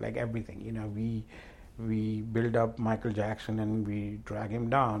classic, like everything. We build up Michael Jackson and we drag him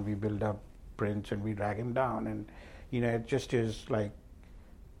down. We build up Prince and we drag him down, and it just is like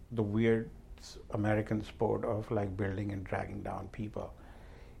the weird American sport of like building and dragging down people,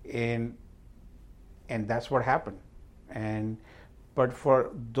 and that's what happened. But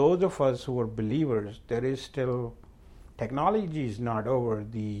for those of us who are believers, there is still, technology is not over.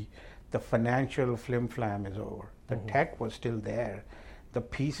 The financial flim-flam is over. The tech was still there. The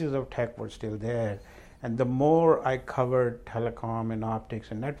pieces of tech were still there. And the more I covered telecom and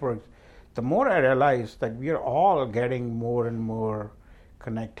optics and networks, the more I realized that we are all getting more and more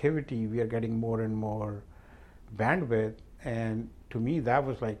connectivity, we are getting more and more bandwidth. And to me, that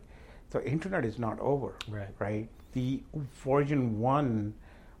was like, the internet is not over, right? The version 1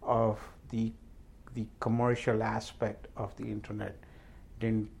 of the commercial aspect of the internet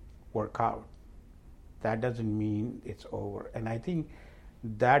didn't work out. That doesn't mean it's over. And I think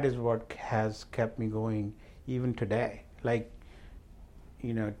that is what has kept me going even today. Like,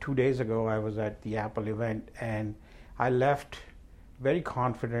 2 days ago, I was at the Apple event, and I left very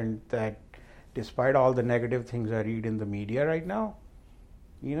confident that despite all the negative things I read in the media right now,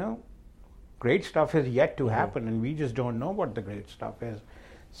 great stuff is yet to happen, and we just don't know what the great stuff is.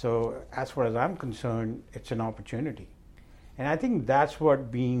 So as far as I'm concerned, it's an opportunity. And I think that's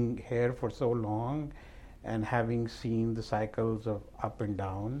what being here for so long and having seen the cycles of up and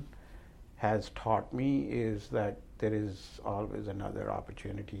down has taught me, is that there is always another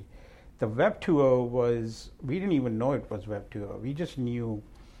opportunity. The Web 2.0 we didn't even know it was Web 2.0. We just knew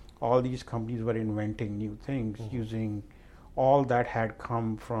all these companies were inventing new things using all that had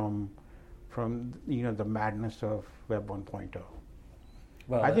come from the madness of Web 1.0.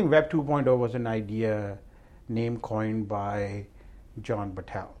 Well, I think Web 2.0 was an idea name coined by John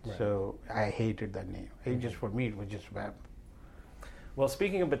Battelle. Right. So I hated that name. Just for me, it was just web. Well,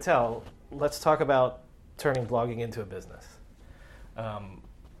 speaking of Battelle, let's talk about turning blogging into a business.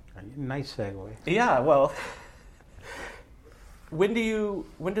 Nice segue. Yeah, well, when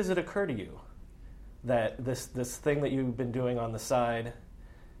does it occur to you that this thing that you've been doing on the side,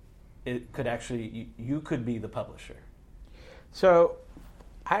 it could actually, you could be the publisher? So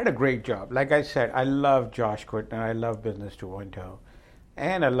I had a great job. Like I said, I love Josh Quitton, I love Business 2.0,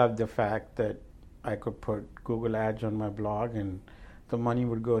 and I love the fact that I could put Google ads on my blog and the money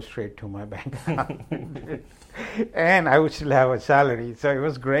would go straight to my bank account. And I would still have a salary. So it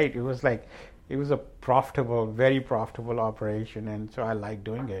was great. It was a profitable, very profitable operation, and so I liked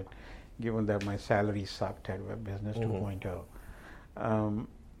doing it, given that my salary sucked at Web Business 2.0.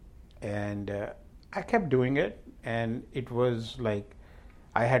 And I kept doing it, and it was like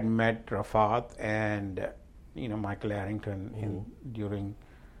I had met Rafat and Michael Arrington during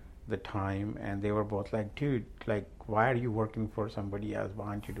the time, and they were both like, dude, like, why are you working for somebody else? Why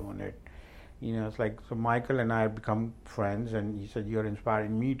aren't you doing it? It's like, so Michael and I had become friends, and he said, you're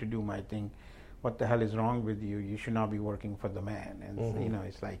inspiring me to do my thing. What the hell is wrong with you? You should not be working for the man. And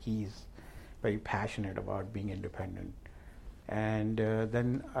it's like he's very passionate about being independent. And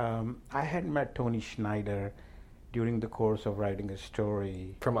then I had met Tony Schneider during the course of writing a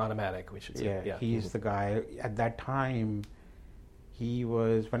story. From Automatic, we should say. Yeah, he's the guy. At that time,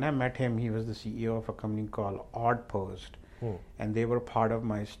 when I met him, he was the CEO of a company called Odd Post. And they were part of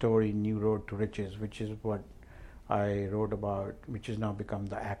my story, New Road to Riches, which is what I wrote about, which has now become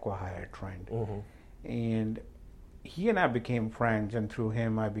the acqui-hire trend. And he and I became friends, and through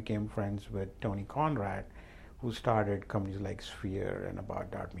him I became friends with Tony Conrad, who started companies like Sphere and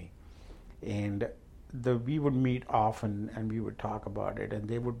About.me. And we would meet often, and we would talk about it, and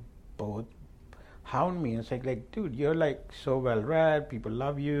they would both hound me and say, like, dude, you're like so well read, people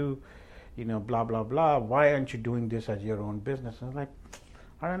love you, blah, blah, blah. Why aren't you doing this as your own business? And I was like,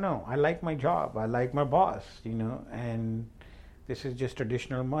 I don't know. I like my job. I like my boss, and this is just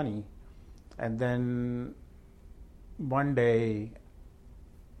additional money. And then one day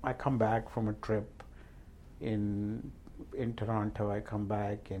I come back from a trip in Toronto. I come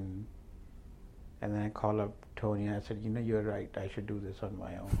back and then I call up Tony and I said, you're right. I should do this on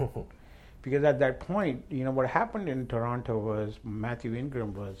my own. Because at that point, what happened in Toronto was Matthew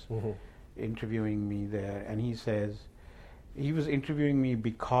Ingram was interviewing me there, and he says he was interviewing me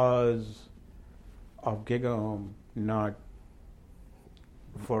because of GigaOM, not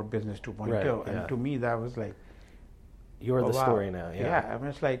for Business 2.0. Right, and to me, that was like, you're the story now. Yeah, I mean,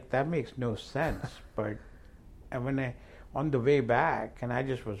 it's like, that makes no sense. But and when on the way back, and I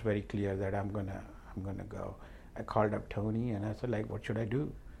just was very clear that I'm gonna go. I called up Tony and I said, like, what should I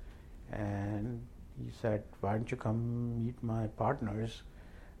do? And he said, why don't you come meet my partners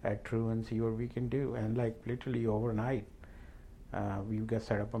at True and see what we can do? And like literally overnight, we got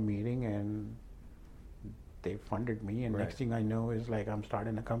set up a meeting and they funded me. And next thing I know is like I'm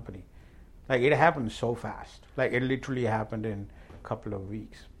starting a company. Like it happened so fast. Like it literally happened in a couple of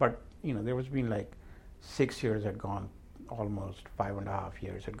weeks. But there was been like 6 years had gone, almost 5.5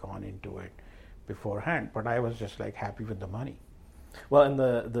 years had gone into it beforehand. But I was just like happy with the money. Well, and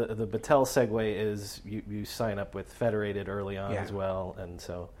the Battelle segue is you sign up with Federated early on as well, and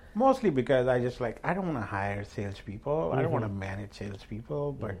so mostly because I just like I don't want to hire salespeople. I don't want to manage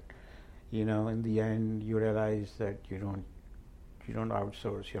salespeople. But in the end, you realize that you don't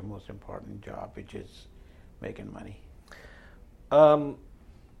outsource your most important job, which is making money.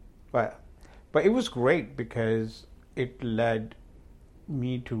 But it was great because it led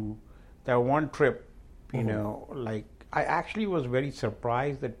me to that one trip. You know, like I actually was very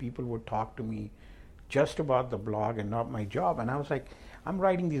surprised that people would talk to me just about the blog and not my job. And I was like, I'm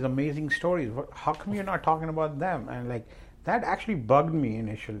writing these amazing stories. How come you're not talking about them? And like that actually bugged me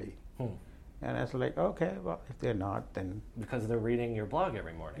initially. And I was like, okay, well, if they're not, then because they're reading your blog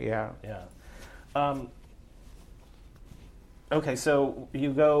every morning. Yeah. Okay, so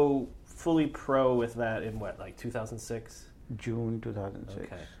you go fully pro with that in what, like 2006? June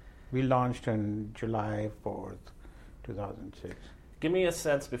 2006. Okay. We launched on July 4th, 2006. Give me a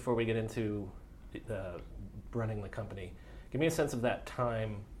sense before we get into running the company. Give me a sense of that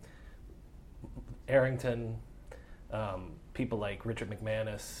time. Arrington, people like Richard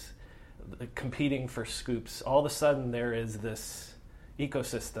McManus, competing for scoops. All of a sudden, there is this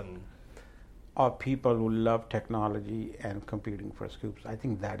ecosystem of people who love technology and competing for scoops. I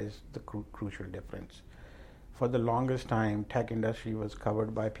think that is the crucial difference. For the longest time, tech industry was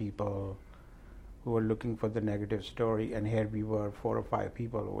covered by people who were looking for the negative story, and here we were, 4 or 5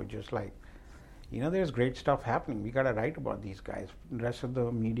 people who were just like, there's great stuff happening. We got to write about these guys. The rest of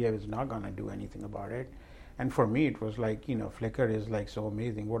the media is not going to do anything about it. And for me, it was like, Flickr is like so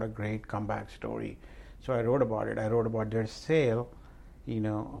amazing. What a great comeback story. So I wrote about it. I wrote about their sale,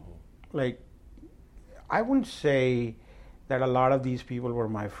 like, I wouldn't say that a lot of these people were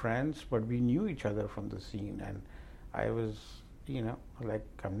my friends, but we knew each other from the scene, and I was,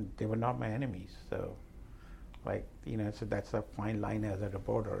 they were not my enemies. So, so that's a fine line as a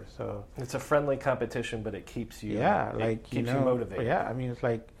reporter. So it's a friendly competition, but it keeps you, keeps you motivated. Yeah, I mean, it's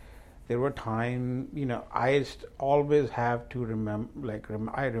like there were times, I always have to remember,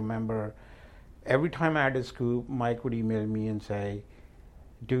 I remember every time I had a scoop, Mike would email me and say,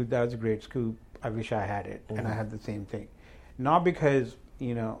 dude, that was a great scoop. I wish I had it. And I had the same thing. Not because,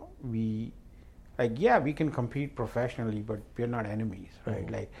 we can compete professionally, but we're not enemies, right?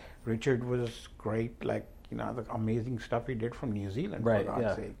 Like Richard was great, the amazing stuff he did from New Zealand, for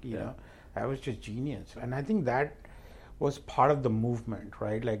God's sake, you know. That was just genius. And I think that was part of the movement,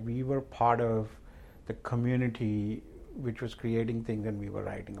 right? Like we were part of the community which was creating things and we were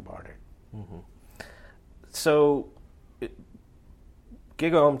writing about it. So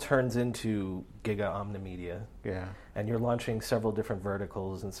GigaOM turns into Giga Omnimedia. Yeah. And you're launching several different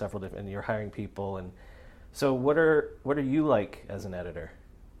verticals and and you're hiring people. And so what are you like as an editor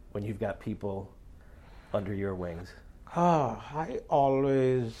when you've got people under your wings? I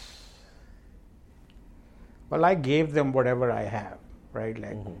gave them whatever I have, right?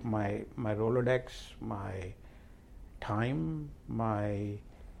 Like my Rolodex, my time, my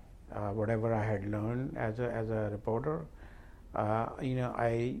whatever I had learned as a reporter.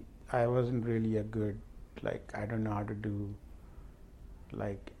 I wasn't really a good, I don't know how to do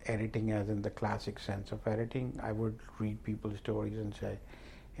editing as in the classic sense of editing. I would read people's stories and say,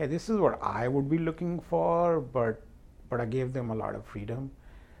 hey, this is what I would be looking for, but I gave them a lot of freedom.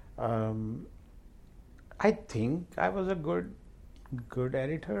 I think I was a good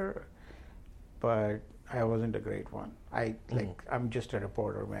editor, but I wasn't a great one. I'm just a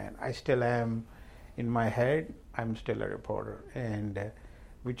reporter, man. I still am. In my head, I'm still a reporter, and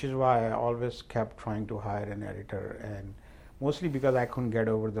which is why I always kept trying to hire an editor, and mostly because I couldn't get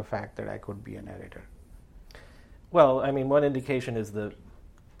over the fact that I could be an editor. Well, I mean, one indication is the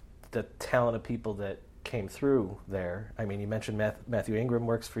talent of people that came through there. I mean, you mentioned Matthew Ingram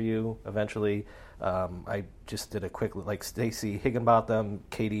works for you eventually. I just did a quick, Stacey Higginbotham,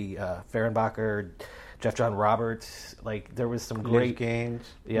 Katie Fehrenbacher, Jeff John Roberts. There was some great Liz Gaines.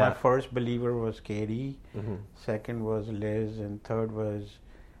 Yeah. My first believer was Katie. Second was Liz, and third was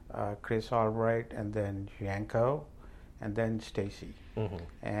Chris Albright, and then Janko, and then Stacey.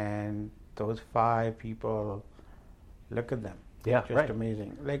 And those 5 people, look at them. Yeah, just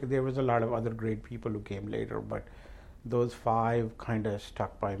amazing. There was a lot of other great people who came later, but those 5 kind of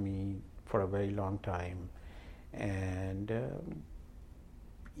stuck by me for a very long time, and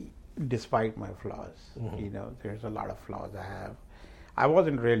despite my flaws, there's a lot of flaws I have.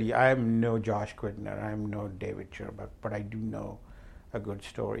 I'm no Josh Quidner, I'm no David Cherbuck, but I do know a good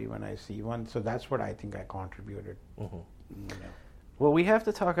story when I see one. So that's what I think I contributed. Well, we have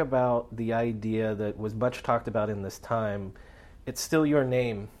to talk about the idea that was much talked about in this time. It's still your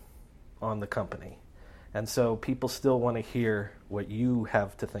name on the company. And so people still want to hear what you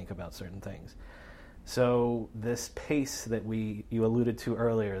have to think about certain things. So this pace that you alluded to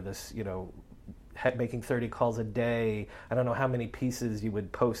earlier, this, making 30 calls a day, I don't know how many pieces you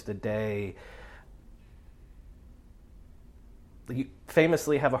would post a day. You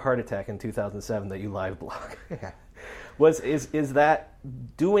famously have a heart attack in 2007 that you live blog. Is that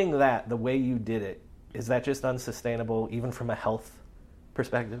doing that the way you did it? Is that just unsustainable, even from a health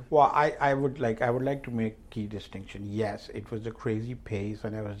perspective? Well, I would like to make key distinction. Yes, it was a crazy pace,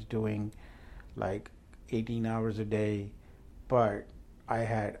 and I was doing like 18 hours a day, but I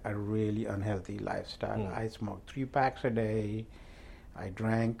had a really unhealthy lifestyle. I smoked 3 packs a day. I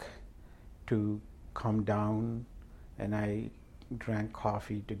drank to come down, and I drank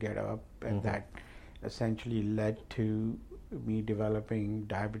coffee to get up, and that essentially led to me developing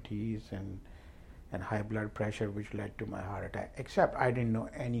diabetes and high blood pressure, which led to my heart attack. Except I didn't know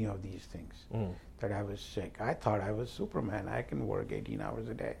any of these things, that I was sick. I thought I was Superman. I can work 18 hours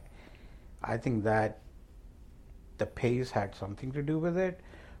a day. I think that the pace had something to do with it,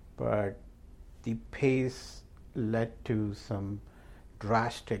 but the pace led to some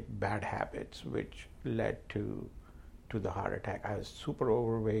drastic bad habits, which led to the heart attack. I was super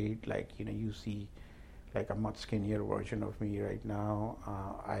overweight, you see like a much skinnier version of me right now.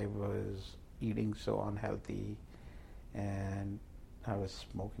 I was eating so unhealthy, and I was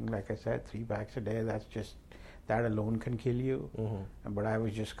smoking, like I said, 3 packs a day. That alone can kill you. But I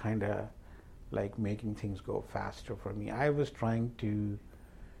was just kind of like making things go faster for me. I was trying to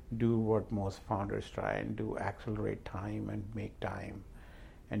do what most founders try and do: accelerate time and make time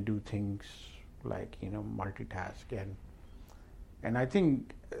and do things like, multitask. And I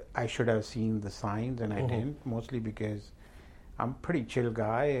think I should have seen the signs, and I didn't, mostly because I'm a pretty chill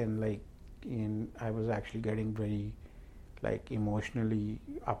guy, and I was actually getting very emotionally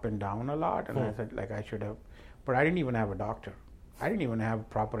up and down a lot, and I said I should have, but I didn't even have a doctor. I didn't even have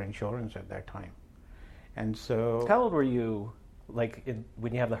proper insurance at that time. And so... How old were you,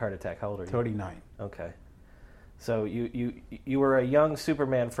 when you have the heart attack? How old are you? 39. Okay. So you were a young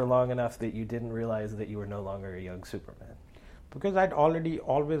Superman for long enough that you didn't realize that you were no longer a young Superman. Because I'd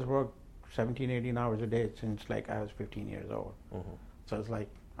always worked 17, 18 hours a day since I was 15 years old. So it's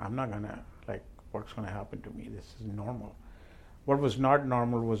I'm not going to, what's going to happen to me? This is normal. What was not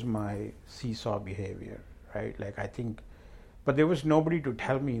normal was my seesaw behavior, right? I think, but there was nobody to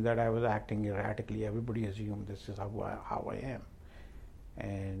tell me that I was acting erratically. Everybody assumed this is how I am.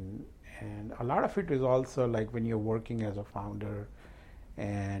 And a lot of it is also when you're working as a founder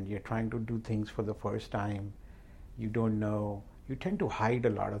and you're trying to do things for the first time, you don't know, you tend to hide a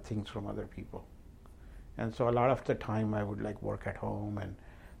lot of things from other people. And so a lot of the time I would work at home, and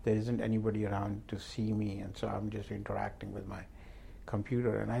there isn't anybody around to see me, and so I'm just interacting with my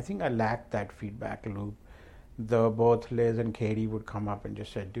computer. And I think I lacked that feedback loop. Both Liz and Katie would come up and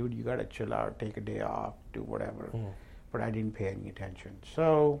just say, dude, you gotta chill out, take a day off, do whatever. But I didn't pay any attention.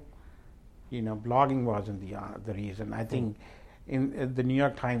 So, blogging wasn't the reason. I think in the New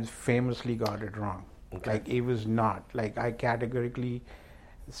York Times famously got it wrong. Okay. It was not. I categorically,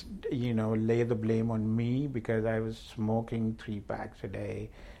 lay the blame on me because I was smoking 3 packs a day,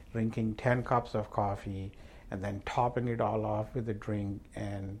 drinking 10 cups of coffee, and then topping it all off with a drink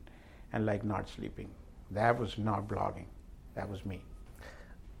and not sleeping. That was not blogging. That was me.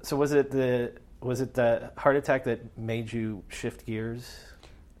 So was it the heart attack that made you shift gears?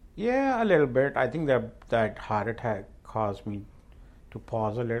 Yeah, a little bit. I think that heart attack caused me to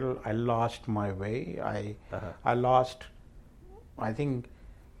pause a little. I lost my way. I think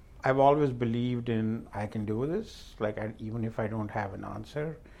I've always believed in I can do this. Even if I don't have an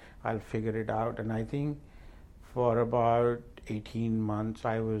answer, I'll figure it out. And I think for about 18 months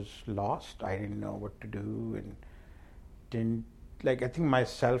I was lost. I didn't know what to do, and didn't I think my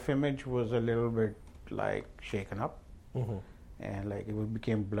self-image was a little bit shaken up, and it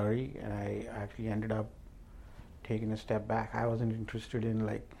became blurry, and I actually ended up taking a step back. I wasn't interested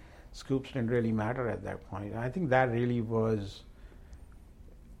in scoops didn't really matter at that point. And I think that really was,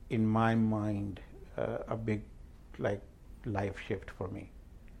 in my mind, a big life shift for me.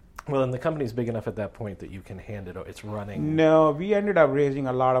 Well, and the company's big enough at that point that you can hand it over. It's running. No, we ended up raising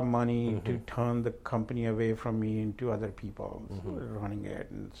a lot of money to turn the company away from me into other people running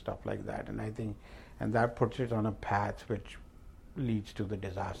it and stuff like that. And I think, and that puts it on a path which leads to the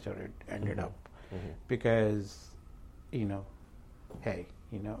disaster it ended up. Because,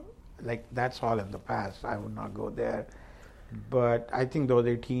 that's all in the past. I would not go there. But I think those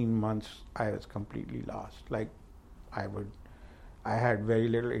 18 months, I was completely lost. I had very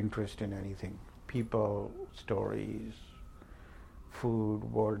little interest in anything. People, stories, food,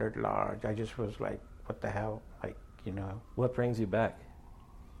 world at large. I just was what the hell? What brings you back?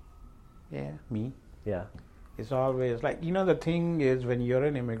 Yeah, me. Yeah. It's always the thing is, when you're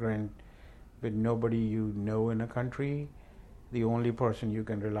an immigrant with nobody you know in a country, the only person you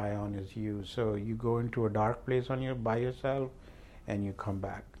can rely on is you. So you go into a dark place by yourself, and you come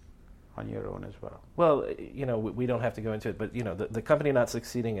back. on your own as well. Well, we don't have to go into it, but the company not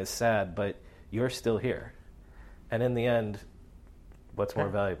succeeding is sad, but you're still here, and in the end, what's more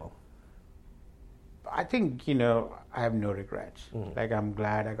valuable? I think I have no regrets. Like, I'm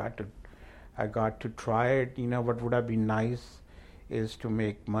glad I got to try it. What would have been nice is to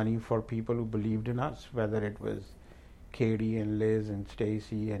make money for people who believed in us, whether it was Katie and Liz and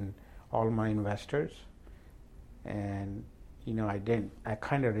Stacy and all my investors. And I didn't. I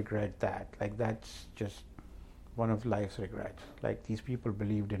kind of regret that. Like, that's just one of life's regrets. Like, these people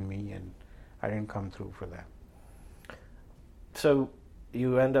believed in me and I didn't come through for them. So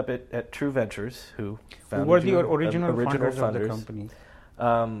you end up at True Ventures, who were the original funders of the company.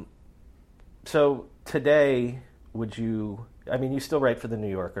 So today, you still write for the New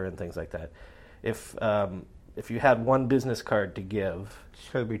Yorker and things like that. If you had one business card to give,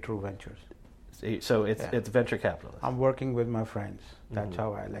 it'll be True Ventures. So it's venture capitalist. I'm working with my friends. That's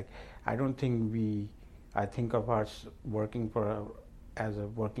how I don't think I think of us working for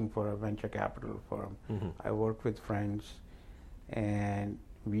a venture capital firm. I work with friends, and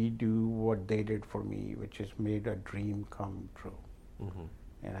we do what they did for me, which is made a dream come true.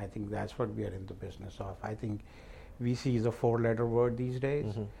 And I think that's what we are in the business of. I think VC is a 4-letter word these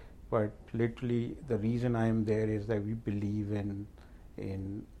days, but literally the reason I am there is that we believe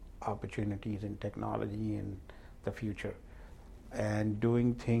in opportunities in technology and the future, and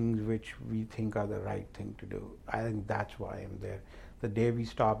doing things which we think are the right thing to do. I think that's why I'm there. The day we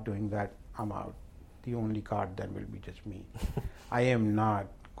stop doing that, I'm out. The only card then will be just me. I am not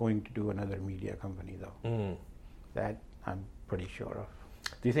going to do another media company, though. That I'm pretty sure of.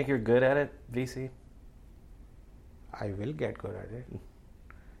 Do you think you're good at it, VC? I will get good at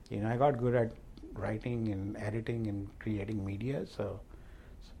it. I got good at writing and editing and creating media, so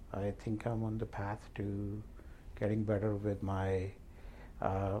I think I'm on the path to getting better with my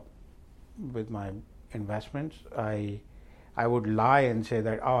investments. I would lie and say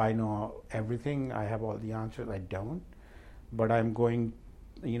that, I know everything, I have all the answers. I don't. But I'm going,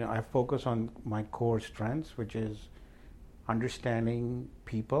 I focus on my core strengths, which is understanding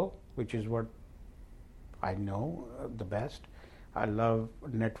people, which is what I know the best. I love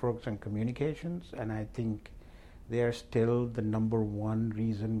networks and communications, and I think they are still the number one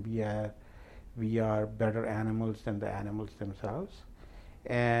reason we are better animals than the animals themselves.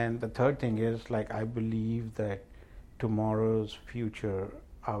 And the third thing is, I believe that tomorrow's future,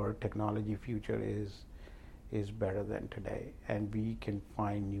 our technology future is better than today, and we can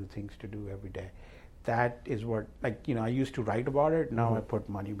find new things to do every day. That is what, I used to write about it, now I put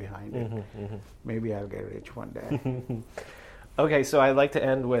money behind it. Maybe I'll get rich one day. Okay, so I'd like to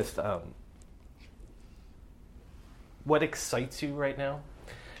end with what excites you right now?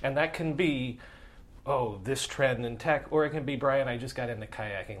 And that can be, this trend in tech, or it can be, Brian, I just got into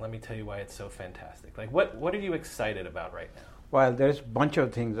kayaking. Let me tell you why it's so fantastic. What are you excited about right now? Well, there's a bunch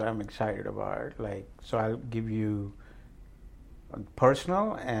of things I'm excited about. So I'll give you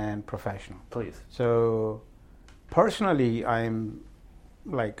personal and professional. Please. So personally, I'm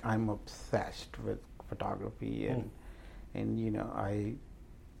obsessed with photography, and I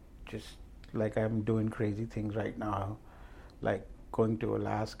just I'm doing crazy things right now, like going to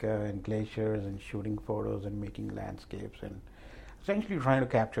Alaska and glaciers and shooting photos and making landscapes and essentially trying to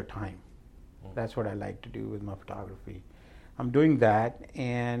capture time. That's what I like to do with my photography. I'm doing that,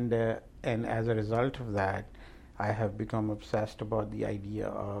 and as a result of that, I have become obsessed about the idea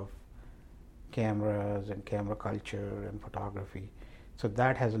of cameras and camera culture and photography. So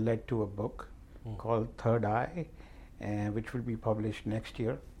that has led to a book called Third Eye, which will be published next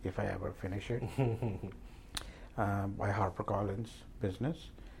year if I ever finish it, by HarperCollins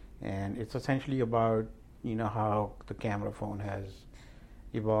Business. And it's essentially about how the camera phone has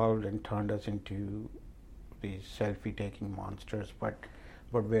evolved and turned us into these selfie-taking monsters, but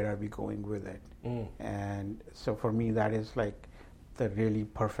where are we going with it? And so for me, that is the really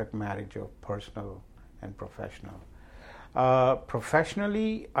perfect marriage of personal and professional.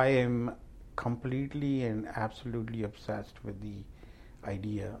 Professionally, I am completely and absolutely obsessed with the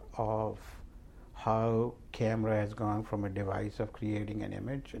idea of how camera has gone from a device of creating an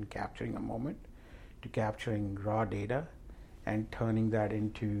image and capturing a moment to capturing raw data and turning that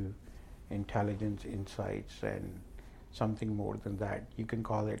into intelligence, insights, and something more than that. You can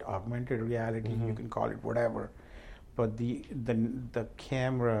call it augmented reality, you can call it whatever, but the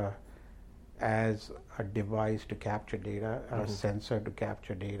camera as a device to capture data, a sensor to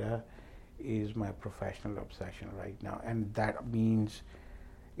capture data, is my professional obsession right now. And that means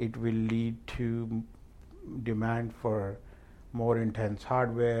it will lead to demand for more intense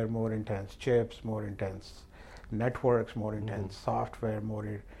hardware, more intense chips, more intense networks, more intense software,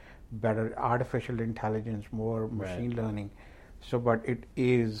 more better artificial intelligence, more machine learning. So, but it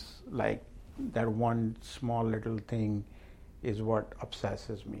is like that one small little thing is what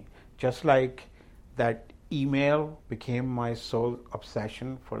obsesses me. Just like that email became my sole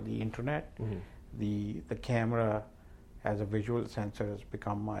obsession for the internet, the camera as a visual sensor has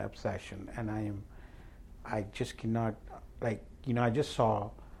become my obsession, and I just cannot, like, I just saw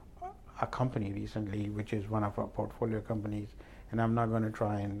a company recently, which is one of our portfolio companies, and I'm not going to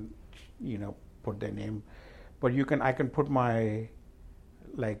try and, put their name, but I can put my,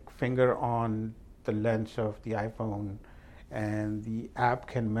 finger on the lens of the iPhone, and the app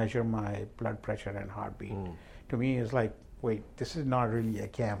can measure my blood pressure and heartbeat. To me, it's like, wait, this is not really a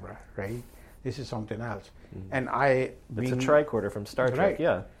camera, right? This is something else. And it's a tricorder from Star Trek,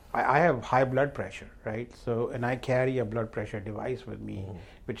 yeah. I have high blood pressure, right? So, and I carry a blood pressure device with me,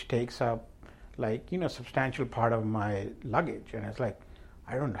 which takes up, substantial part of my luggage. And it's like,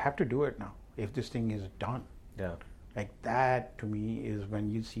 I don't have to do it now if this thing is done. Yeah. Like that, to me, is when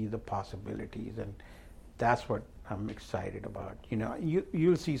you see the possibilities, and that's what I'm excited about.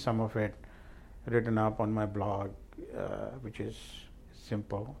 You'll see some of it written up on my blog, which is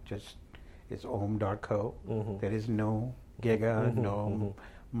simple, just it's ohm.co. There is no giga, no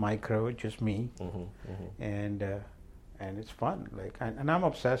micro, just me, and it's fun. And I'm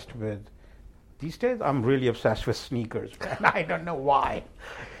obsessed with, these days I'm really obsessed with sneakers, man. I don't know why.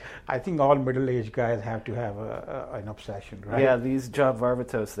 I think all middle-aged guys have to have an obsession, right? Yeah, these Job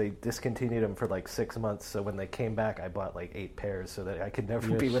Varvatos, they discontinued them for 6 months. So when they came back, I bought 8 pairs so that I could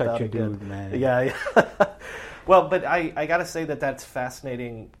never be without such a again. dude, man. Yeah. Well, but I got to say that's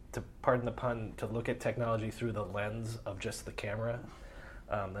fascinating, to pardon the pun, to look at technology through the lens of just the camera.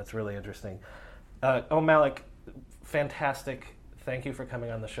 That's really interesting. Malik, fantastic. Thank you for coming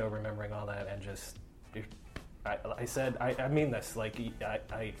on the show, remembering all that, and just... I mean this.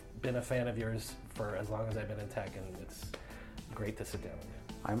 I've been a fan of yours for as long as I've been in tech, and it's great to sit down with you.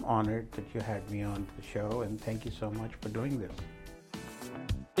 I'm honored that you had me on the show, and thank you so much for doing this.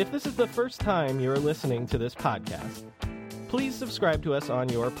 If this is the first time you're listening to this podcast, please subscribe to us on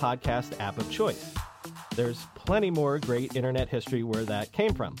your podcast app of choice. There's plenty more great internet history where that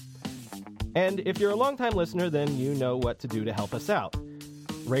came from. And if you're a longtime listener, then you know what to do to help us out.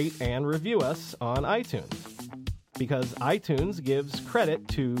 Rate and review us on iTunes. Because iTunes gives credit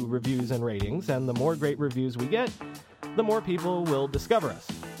to reviews and ratings, and the more great reviews we get, the more people will discover us.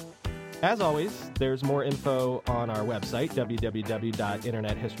 As always, there's more info on our website,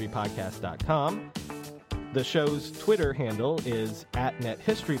 www.internethistorypodcast.com. The show's Twitter handle is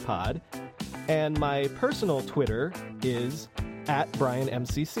 @NetHistoryPod, and my personal Twitter is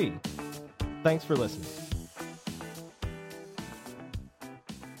 @BrianMCC. Thanks for listening.